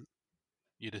adjustment.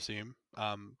 You'd assume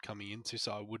coming into.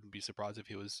 So I wouldn't be surprised if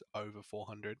he was over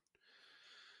 400.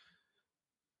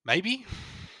 Maybe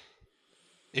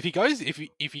if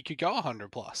he could go 100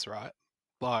 plus, right?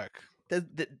 Like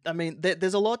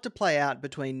There's a lot to play out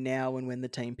between now and when the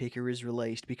team picker is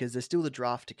released because there's still the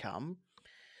draft to come.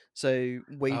 So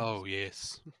oh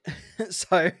yes,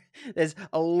 so there's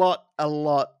a lot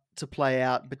to play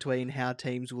out between how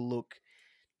teams will look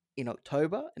in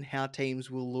October and how teams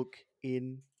will look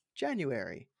in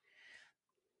January.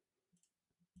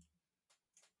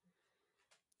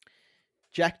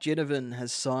 Jack Ginnivan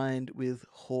has signed with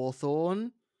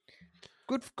Hawthorn.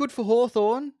 Good for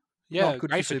Hawthorn. Not yeah, good for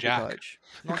great for Jack. Supercoach.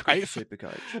 Not good great for for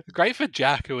Supercoach. great for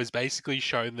Jack, who was basically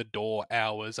shown the door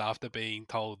hours after being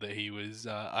told that he was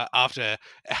after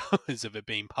hours of it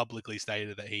being publicly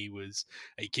stated that he was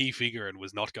a key figure and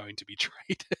was not going to be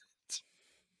traded.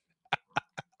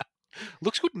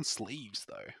 Looks good in sleeves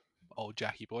though, old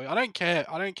Jackie boy. I don't care.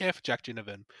 I don't care for Jack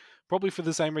Ginnivan, probably for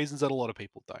the same reasons that a lot of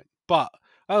people don't. But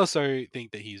I also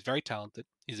think that he's very talented.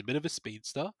 He's a bit of a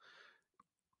speedster.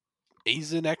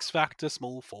 He's an X factor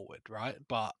small forward, right?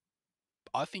 But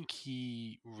I think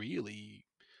he really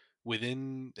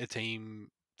within a team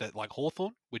that like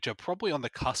Hawthorn, which are probably on the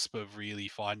cusp of really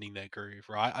finding their groove,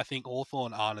 right? I think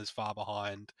Hawthorn aren't as far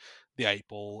behind the 8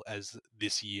 ball as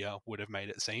this year would have made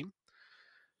it seem.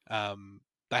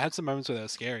 They had some moments where they were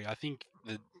scary. I think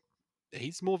that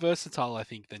he's more versatile, I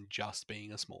think, than just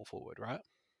being a small forward, right?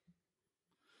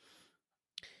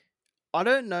 I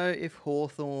don't know if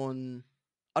Hawthorn.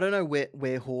 I don't know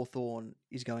where Hawthorn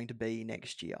is going to be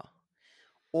next year.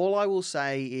 All I will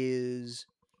say is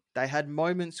they had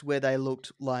moments where they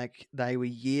looked like they were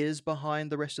years behind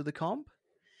the rest of the comp,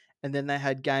 and then they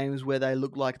had games where they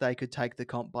looked like they could take the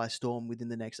comp by storm within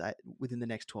the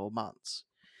next 12 months.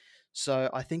 So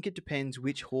I think it depends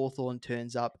which Hawthorn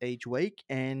turns up each week,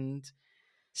 and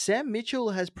Sam Mitchell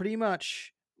has pretty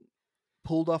much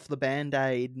pulled off the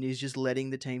band-aid and is just letting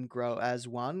the team grow as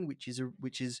one, which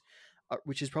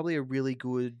is probably a really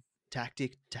good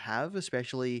tactic to have,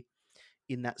 especially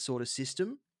in that sort of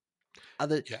system.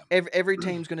 Yeah. Every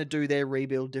team's going to do their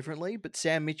rebuild differently, but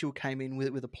Sam Mitchell came in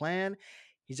with a plan.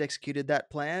 He's executed that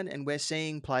plan, and we're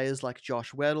seeing players like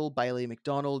Josh Weddle, Bailey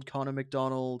McDonald, Connor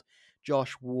McDonald,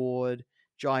 Josh Ward,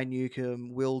 Jai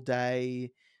Newcomb, Will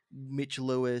Day, Mitch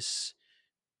Lewis,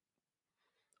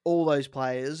 all those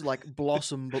players like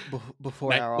blossom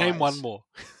before our Name one eyes. more.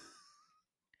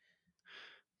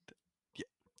 Yeah.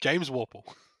 James Warple.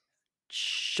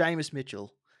 Seamus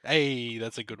Mitchell. Hey,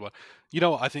 that's a good one. You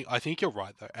know, I think you're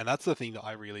right though, and that's the thing that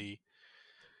I really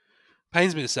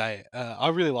pains me to say. I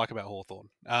really like about Hawthorn.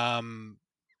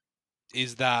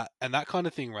 Is that and that kind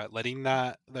of thing, right? Letting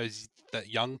that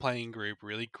young playing group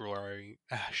really grow,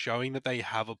 showing that they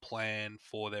have a plan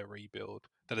for their rebuild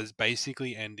that is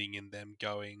basically ending in them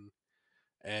going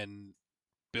and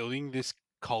building this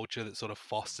culture that sort of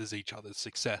fosters each other's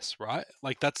success, right?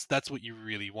 Like that's what you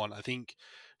really want. I think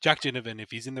Jack Ginnivan,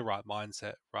 if he's in the right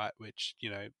mindset, right, which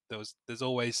there's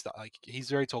always like he's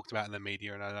very talked about in the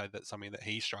media, and I know that's something that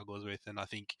he struggles with, and I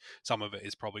think some of it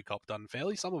is probably copped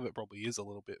unfairly, some of it probably is a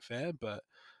little bit fair, but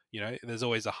there's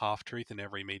always a half truth in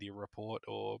every media report,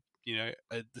 or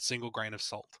the single grain of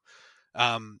salt.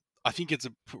 I think it's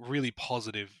a really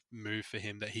positive move for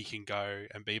him that he can go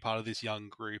and be part of this young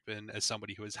group, and as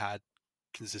somebody who has had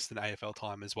consistent AFL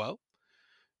time as well,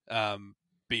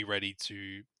 be ready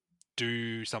to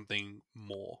do something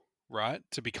more, right?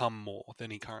 To become more than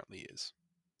he currently is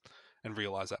and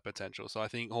realize that potential. So I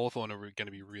think Hawthorn are going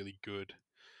to be really good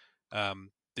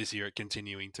this year at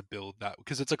continuing to build that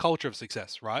because it's a culture of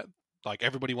success, right? Like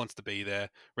everybody wants to be there.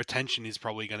 Retention is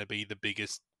probably going to be the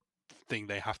biggest thing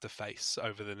they have to face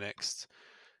over the next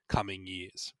coming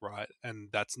years, right? And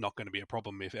that's not going to be a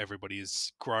problem if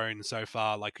everybody's grown so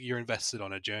far. Like, you're invested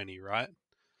on a journey, right?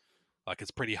 Like,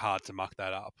 it's pretty hard to muck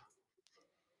that up.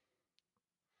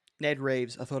 Ned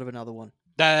Reeves. I thought of another one.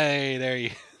 Hey, there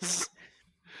he is.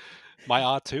 My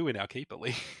R2 in our keeper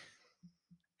league.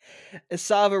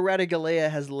 Esava Radigalia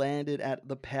has landed at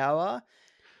the Power.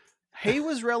 He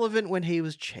was relevant when he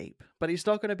was cheap, but he's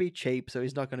not going to be cheap, so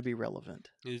he's not going to be relevant.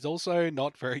 He's also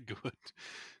not very good.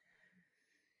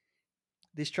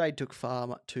 This trade took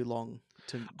far too long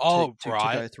to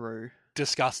Right. go through.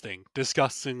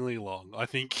 Disgustingly long. I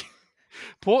think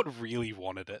Port really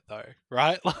wanted it though,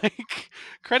 right? Like,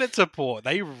 credit to Port,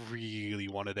 they really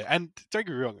wanted it. And don't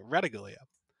get me wrong, Radigalia,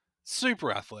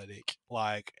 super athletic.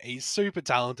 Like, he's super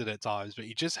talented at times, but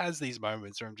he just has these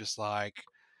moments where I'm just like,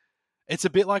 it's a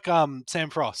bit like Sam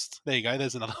Frost. There you go.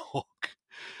 There's another Hawk.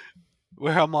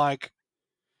 Where I'm like,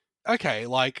 okay,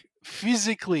 like,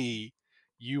 physically,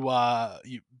 you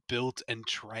built and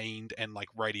trained and like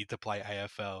ready to play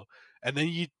AFL, and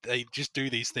then they just do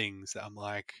these things that I'm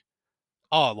like,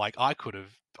 oh, like, I could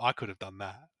have done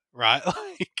that, right?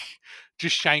 Like,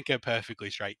 just shank a perfectly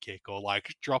straight kick or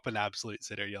like drop an absolute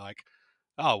sitter. You're like,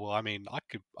 oh well, I mean,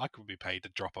 I could be paid to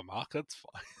drop a mark. That's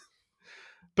fine.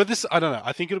 But this, I don't know.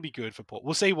 I think it'll be good for Port.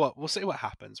 We'll see what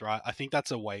happens, right? I think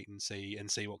that's a wait and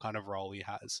see what kind of role he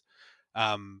has.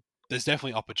 There's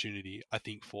definitely opportunity, I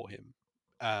think, for him.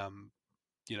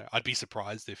 I'd be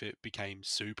surprised if it became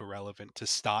super relevant to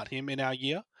start him in our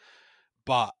year.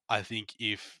 But I think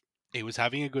if he was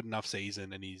having a good enough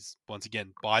season and he's once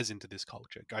again buys into this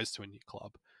culture, goes to a new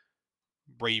club,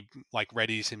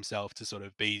 readies himself to sort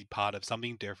of be part of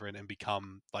something different and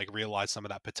become realize some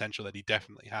of that potential that he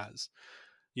definitely has.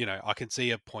 I can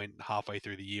see a point halfway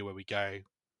through the year where we go,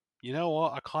 you know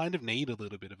what, I kind of need a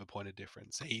little bit of a point of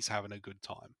difference. He's having a good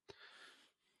time.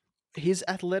 His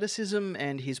athleticism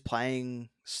and his playing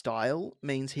style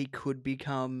means he could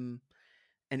become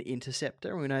an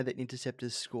interceptor. We know that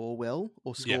interceptors score well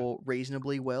or score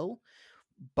reasonably well.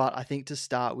 But I think to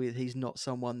start with, he's not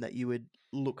someone that you would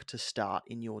look to start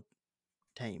in your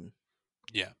team.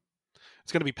 Yeah.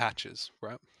 It's going to be patches,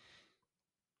 right?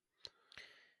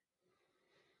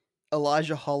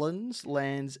 Elijah Hollands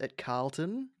lands at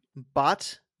Carlton,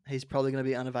 but he's probably going to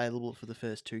be unavailable for the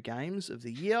first 2 games of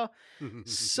the year.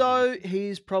 So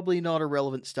he's probably not a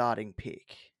relevant starting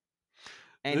pick.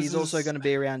 And he's also going to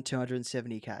be around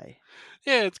 270k.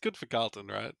 Yeah, it's good for Carlton,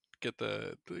 right? Get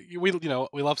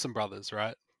we love some brothers,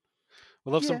 right?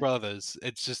 We love some brothers.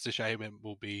 It's just a shame it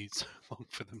will be so long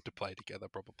for them to play together,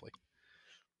 probably.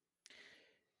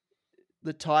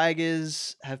 The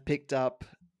Tigers have picked up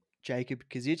Jacob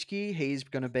Kaczynski. He's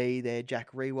going to be their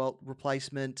Jack Riewoldt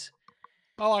replacement.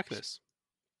 I like this.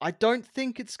 I don't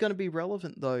think it's going to be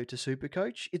relevant, though, to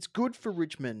SuperCoach. It's good for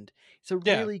Richmond. It's a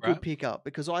really good pickup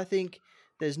because I think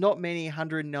there's not many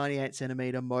 198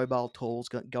 centimeter mobile tools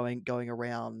going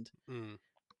around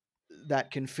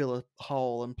that can fill a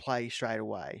hole and play straight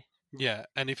away. Yeah,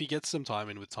 and if he gets some time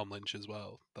in with Tom Lynch as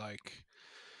well,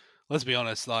 let's be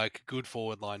honest, good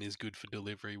forward line is good for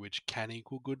delivery, which can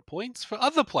equal good points for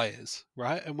other players,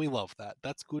 right? And we love that.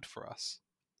 That's good for us.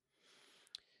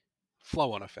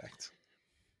 Flow-on effect.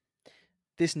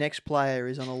 This next player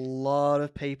is on a lot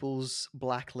of people's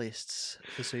blacklists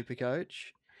for SuperCoach,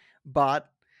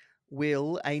 but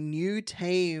will a new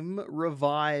team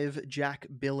revive Jack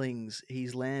Billings?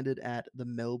 He's landed at the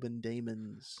Melbourne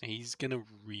Demons. He's going to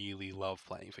really love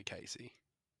playing for Casey.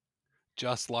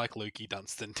 Just like Lukey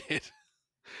Dunstan did.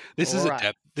 This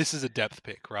is a depth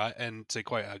pick, right? And to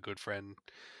quote our good friend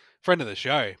of the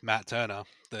show, Matt Turner,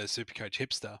 the SuperCoach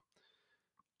hipster,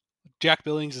 Jack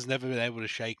Billings has never been able to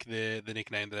shake the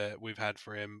nickname that we've had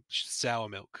for him, Sour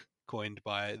Milk, coined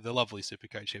by the lovely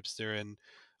SuperCoach hipster. And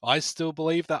I still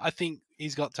believe that. I think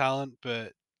he's got talent,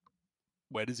 but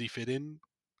where does he fit in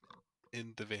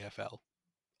the VFL?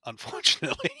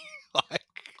 Unfortunately,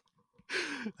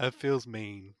 that feels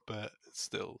mean, but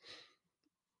still.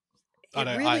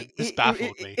 This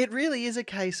baffled me. It really is a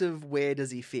case of where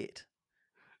does he fit?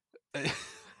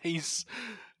 He's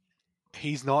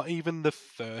not even the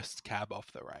first cab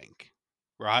off the rank,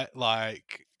 right?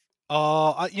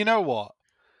 You know what?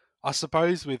 I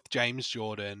suppose with James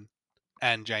Jordan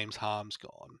and James Harms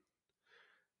gone,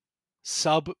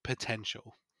 sub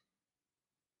potential.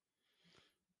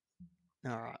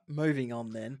 All right, moving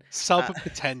on then. Sub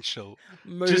potential.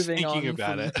 Just thinking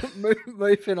about it.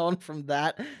 Moving on from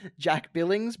that, Jack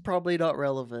Billings, probably not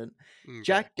relevant. Okay.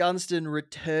 Jack Gunston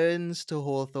returns to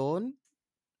Hawthorn.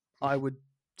 I would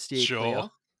steer clear.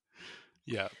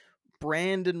 Yeah.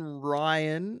 Brandon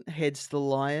Ryan heads to the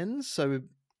Lions, so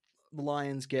the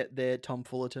Lions get their Tom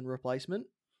Fullerton replacement,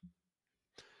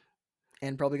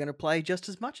 and probably going to play just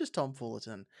as much as Tom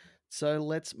Fullerton. So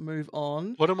let's move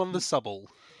on. Put him on the subble.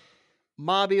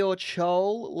 Marbior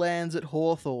Chol lands at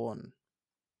Hawthorn.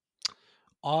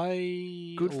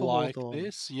 I Good for like Hawthorn.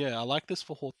 this. Yeah, I like this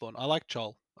for Hawthorn. I like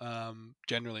Chol.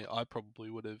 Generally, I probably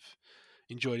would have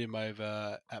enjoyed him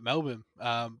over at Melbourne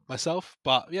myself.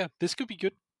 But yeah, this could be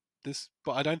good.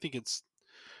 But I don't think it's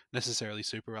necessarily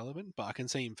super relevant. But I can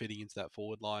see him fitting into that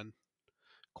forward line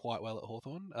quite well at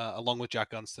Hawthorn, along with Jack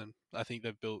Gunston. I think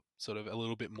they've built sort of a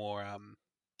little bit more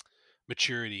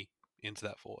maturity into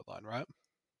that forward line, right?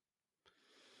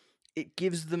 It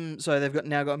gives them, so they've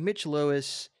now got Mitch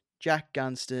Lewis, Jack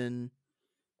Gunston,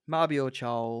 Marbior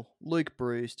Chol, Luke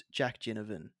Bruce, Jack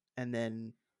Ginnivan, and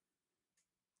then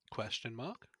Question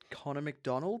mark. Connor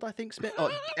McDonald, I think,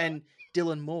 and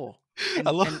Dylan Moore. And,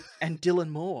 I love- and Dylan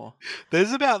Moore.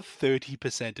 There's about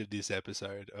 30% of this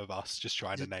episode of us just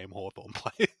trying to name Hawthorn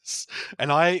players.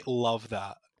 And I love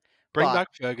that. Bring But back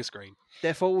Fergus Green.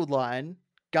 their forward line,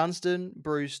 Gunston,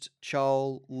 Bruce,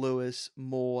 Chol, Lewis,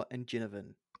 Moore, and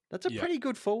Ginnivan. That's a pretty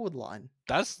good forward line.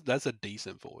 That's a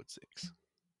decent forward six.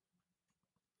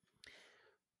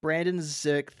 Brandon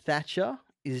Zerk-Thatcher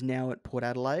is now at Port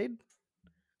Adelaide.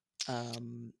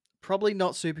 Probably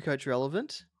not Supercoach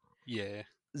relevant. Yeah.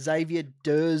 Xavier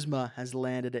Dersma has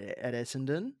landed at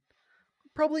Essendon.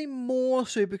 Probably more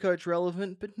Supercoach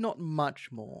relevant, but not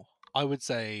much more. I would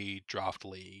say draft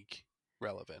league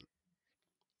relevant.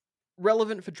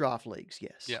 Relevant for draft leagues,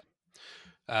 yes. Yeah.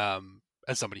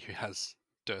 As somebody who has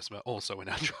Dersma also in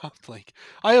our draft league,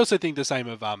 I also think the same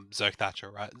of Zerk Thatcher,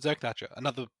 right? Zerk Thatcher,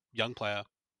 another young player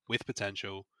with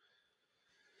potential.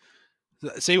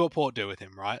 See what Port do with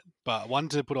him, right? But one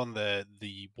to put on the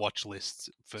watch list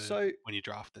for when you're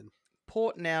drafting.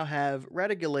 Port now have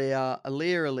Radigalia,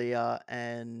 Alia,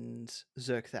 and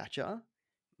Zerk Thatcher,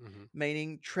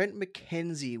 meaning Trent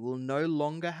McKenzie will no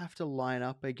longer have to line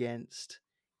up against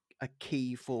a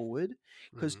key forward,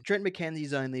 because Trent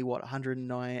McKenzie's only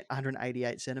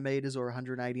 188 centimeters or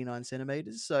 189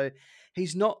 centimeters, so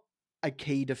he's not a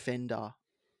key defender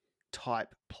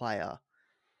type player.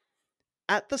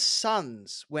 At the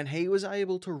Suns, when he was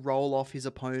able to roll off his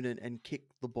opponent and kick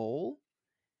the ball,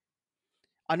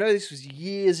 I know this was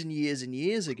years and years and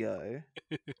years ago,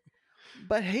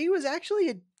 but he was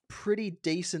actually a pretty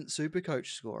decent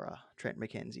Supercoach scorer, Trent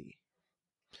McKenzie.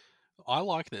 I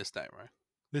like this, Damo.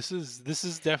 This is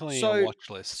definitely a watch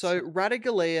list. So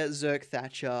Radigalia, Zerk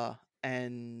Thatcher,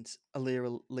 and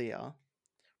Alia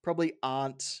probably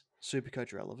aren't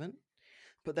Supercoach relevant,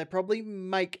 but they probably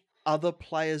make other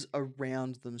players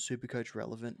around them Supercoach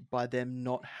relevant by them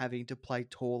not having to play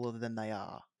taller than they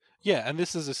are. Yeah, and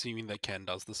this is assuming that Ken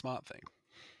does the smart thing.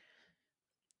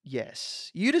 Yes.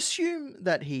 You'd assume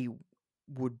that he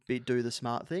would do the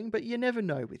smart thing, but you never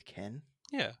know with Ken.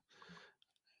 Yeah.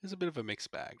 It's a bit of a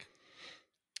mixed bag.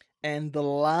 And the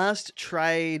last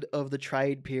trade of the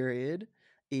trade period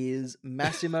is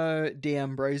Massimo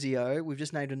D'Ambrosio. We've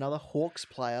just named another Hawks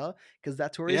player because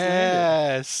that's where he's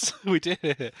landed. Yes, we did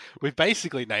it. We've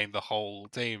basically named the whole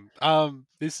team.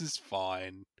 This is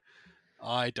fine.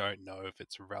 I don't know if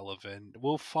it's relevant.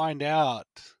 We'll find out.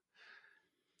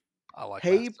 I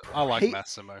like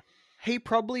Massimo. He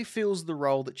probably fills the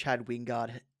role that Chad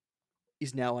Wingard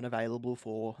is now unavailable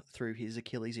for through his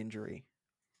Achilles injury.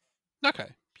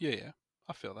 Okay. Yeah.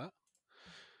 I feel that.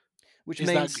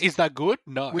 Is that good?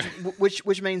 No.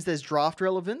 Which means there's draft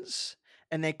relevance,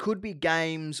 and there could be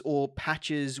games or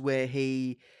patches where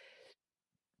he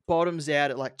bottoms out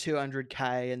at like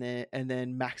 200k and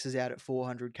then maxes out at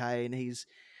 400k, and he's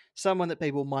someone that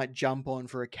people might jump on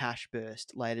for a cash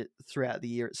burst later throughout the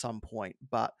year at some point.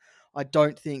 But I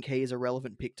don't think he is a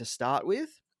relevant pick to start with,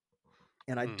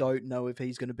 and I don't know if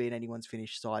he's going to be in anyone's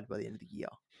finished side by the end of the year.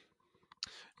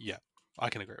 Yeah, I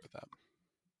can agree with that.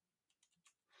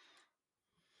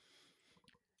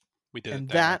 We did, and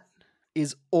that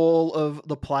is all of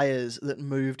the players that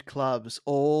moved clubs,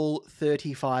 all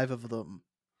 35 of them.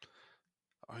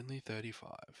 Only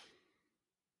 35.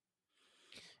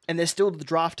 And there's still the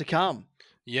draft to come.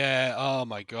 Yeah, oh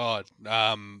my god.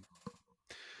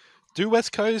 Do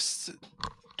West Coast...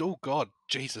 Oh god,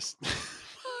 Jesus.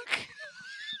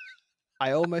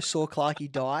 I almost saw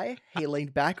Clarky die. He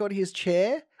leaned back on his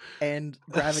chair and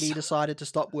gravity decided to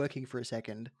stop working for a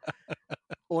second.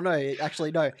 Or no,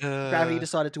 actually no. Gravity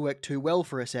decided to work too well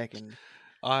for a second.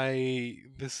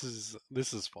 This is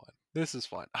fine. This is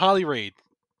fine. Harley Reid,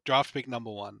 draft pick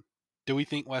number 1. Do we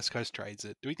think West Coast trades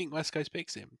it? Do we think West Coast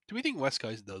picks him? Do we think West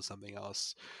Coast does something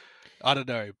else? I don't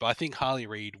know, but I think Harley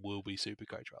Reid will be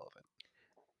Supercoach relevant.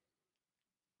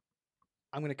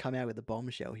 I'm going to come out with a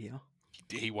bombshell here.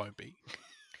 He won't be.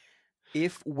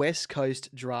 If West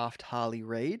Coast draft Harley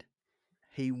Reid,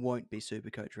 he won't be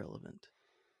Supercoach relevant.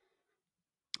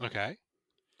 Okay.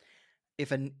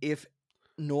 If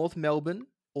North Melbourne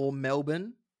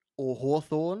or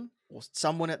Hawthorn or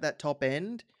someone at that top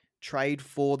end trade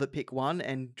for the pick 1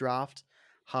 and draft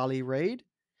Harley Reid,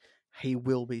 he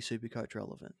will be Supercoach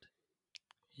relevant.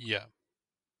 Yeah.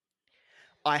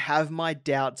 I have my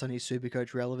doubts on his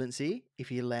Supercoach relevancy if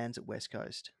he lands at West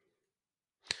Coast.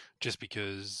 Just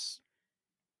because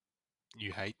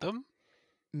you hate them?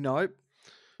 No.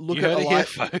 You heard it here,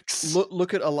 folks.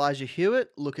 Look at Elijah Hewitt.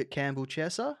 Look at Campbell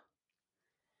Chesser.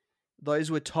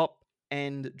 Those were top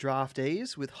end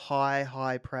draftees with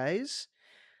high praise.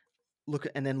 Look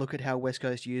at how West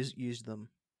Coast used them.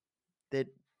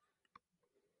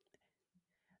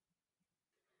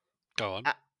 Go on.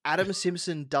 Adam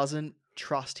Simpson doesn't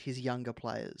trust his younger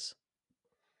players.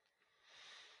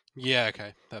 Yeah,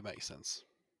 okay, that makes sense.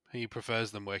 He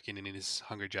prefers them working in his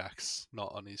Hungry Jacks,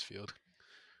 not on his field.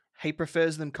 He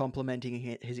prefers them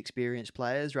complementing his experienced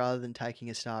players rather than taking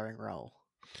a starring role.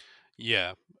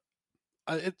 Yeah,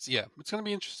 it's going to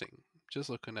be interesting. Just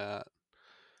looking at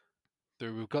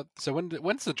we've got. So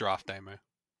when's the draft, Damo?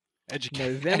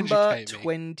 November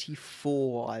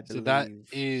 24, I believe. So that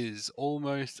is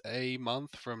almost a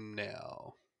month from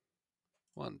now.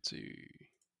 1, 2,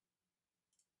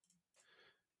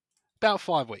 about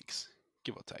 5 weeks,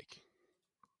 give or take.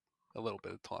 A little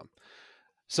bit of time.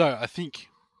 So I think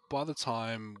by the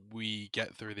time we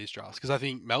get through these drafts, because I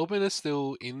think Melbourne is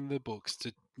still in the books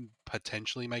to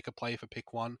potentially make a play for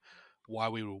pick 1. Why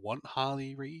we would want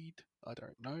Harley Reid, I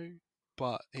don't know,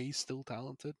 but he's still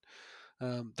talented.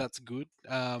 That's good.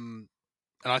 And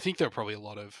I think there are probably a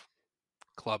lot of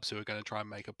clubs who are going to try and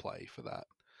make a play for that.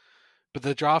 But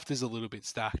the draft is a little bit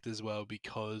stacked as well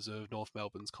because of North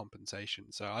Melbourne's compensation.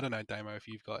 So I don't know, Damo, if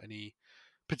you've got any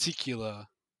particular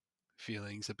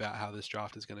feelings about how this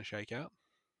draft is going to shake out.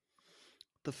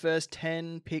 The first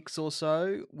 10 picks or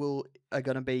so are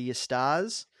going to be your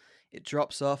stars. It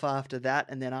drops off after that,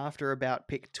 and then after about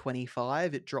pick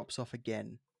 25, it drops off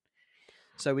again.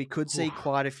 So we could see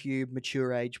quite a few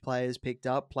mature age players picked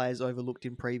up, players overlooked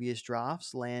in previous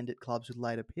drafts, land at clubs with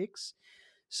later picks.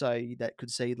 So that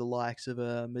could see the likes of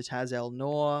a Mutaz El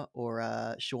Noor or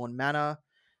a Sean Manor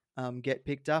get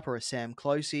picked up, or a Sam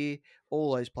Closey.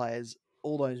 All those players,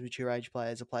 all those mature age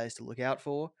players are players to look out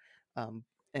for. But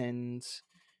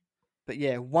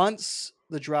yeah, once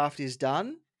the draft is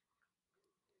done,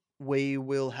 we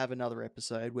will have another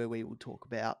episode where we will talk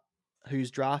about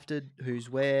who's drafted, who's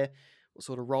where, what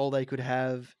sort of role they could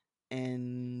have,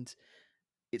 and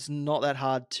it's not that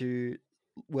hard to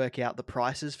work out the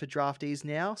prices for draftees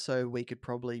now, so we could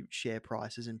probably share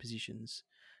prices and positions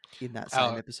in that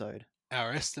same episode.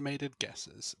 Our estimated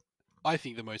guesses. I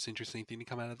think the most interesting thing to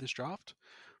come out of this draft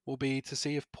will be to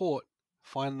see if Port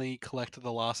finally collect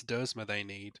the last Dersma they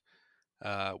need,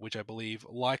 which I believe,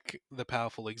 like the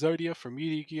powerful Exodia from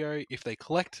Yu-Gi-Oh!, if they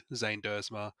collect Zane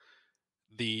Dersma,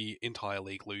 the entire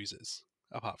league loses,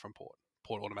 apart from Port.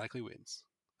 Port automatically wins.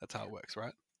 That's how it works,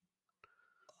 right?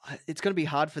 It's going to be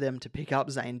hard for them to pick up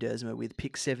Zane Dersma with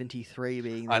pick 73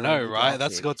 being their I know, only right?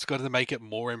 That's pick. what's got to make it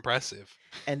more impressive.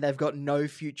 And they've got no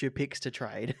future picks to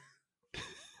trade.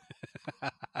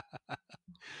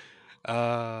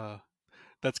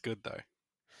 That's good, though.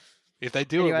 If they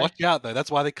do it, watch out, though.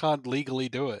 That's why they can't legally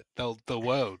do it. The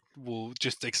world will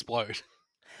just explode.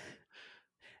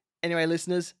 Anyway,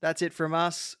 listeners, that's it from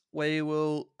us. We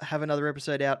will have another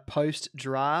episode out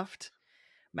post-draft.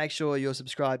 Make sure you're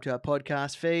subscribed to our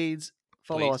podcast feeds.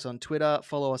 Follow us on Twitter.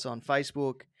 Follow us on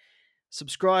Facebook.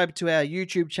 Subscribe to our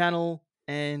YouTube channel.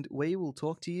 And we will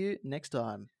talk to you next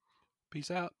time. Peace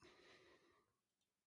out.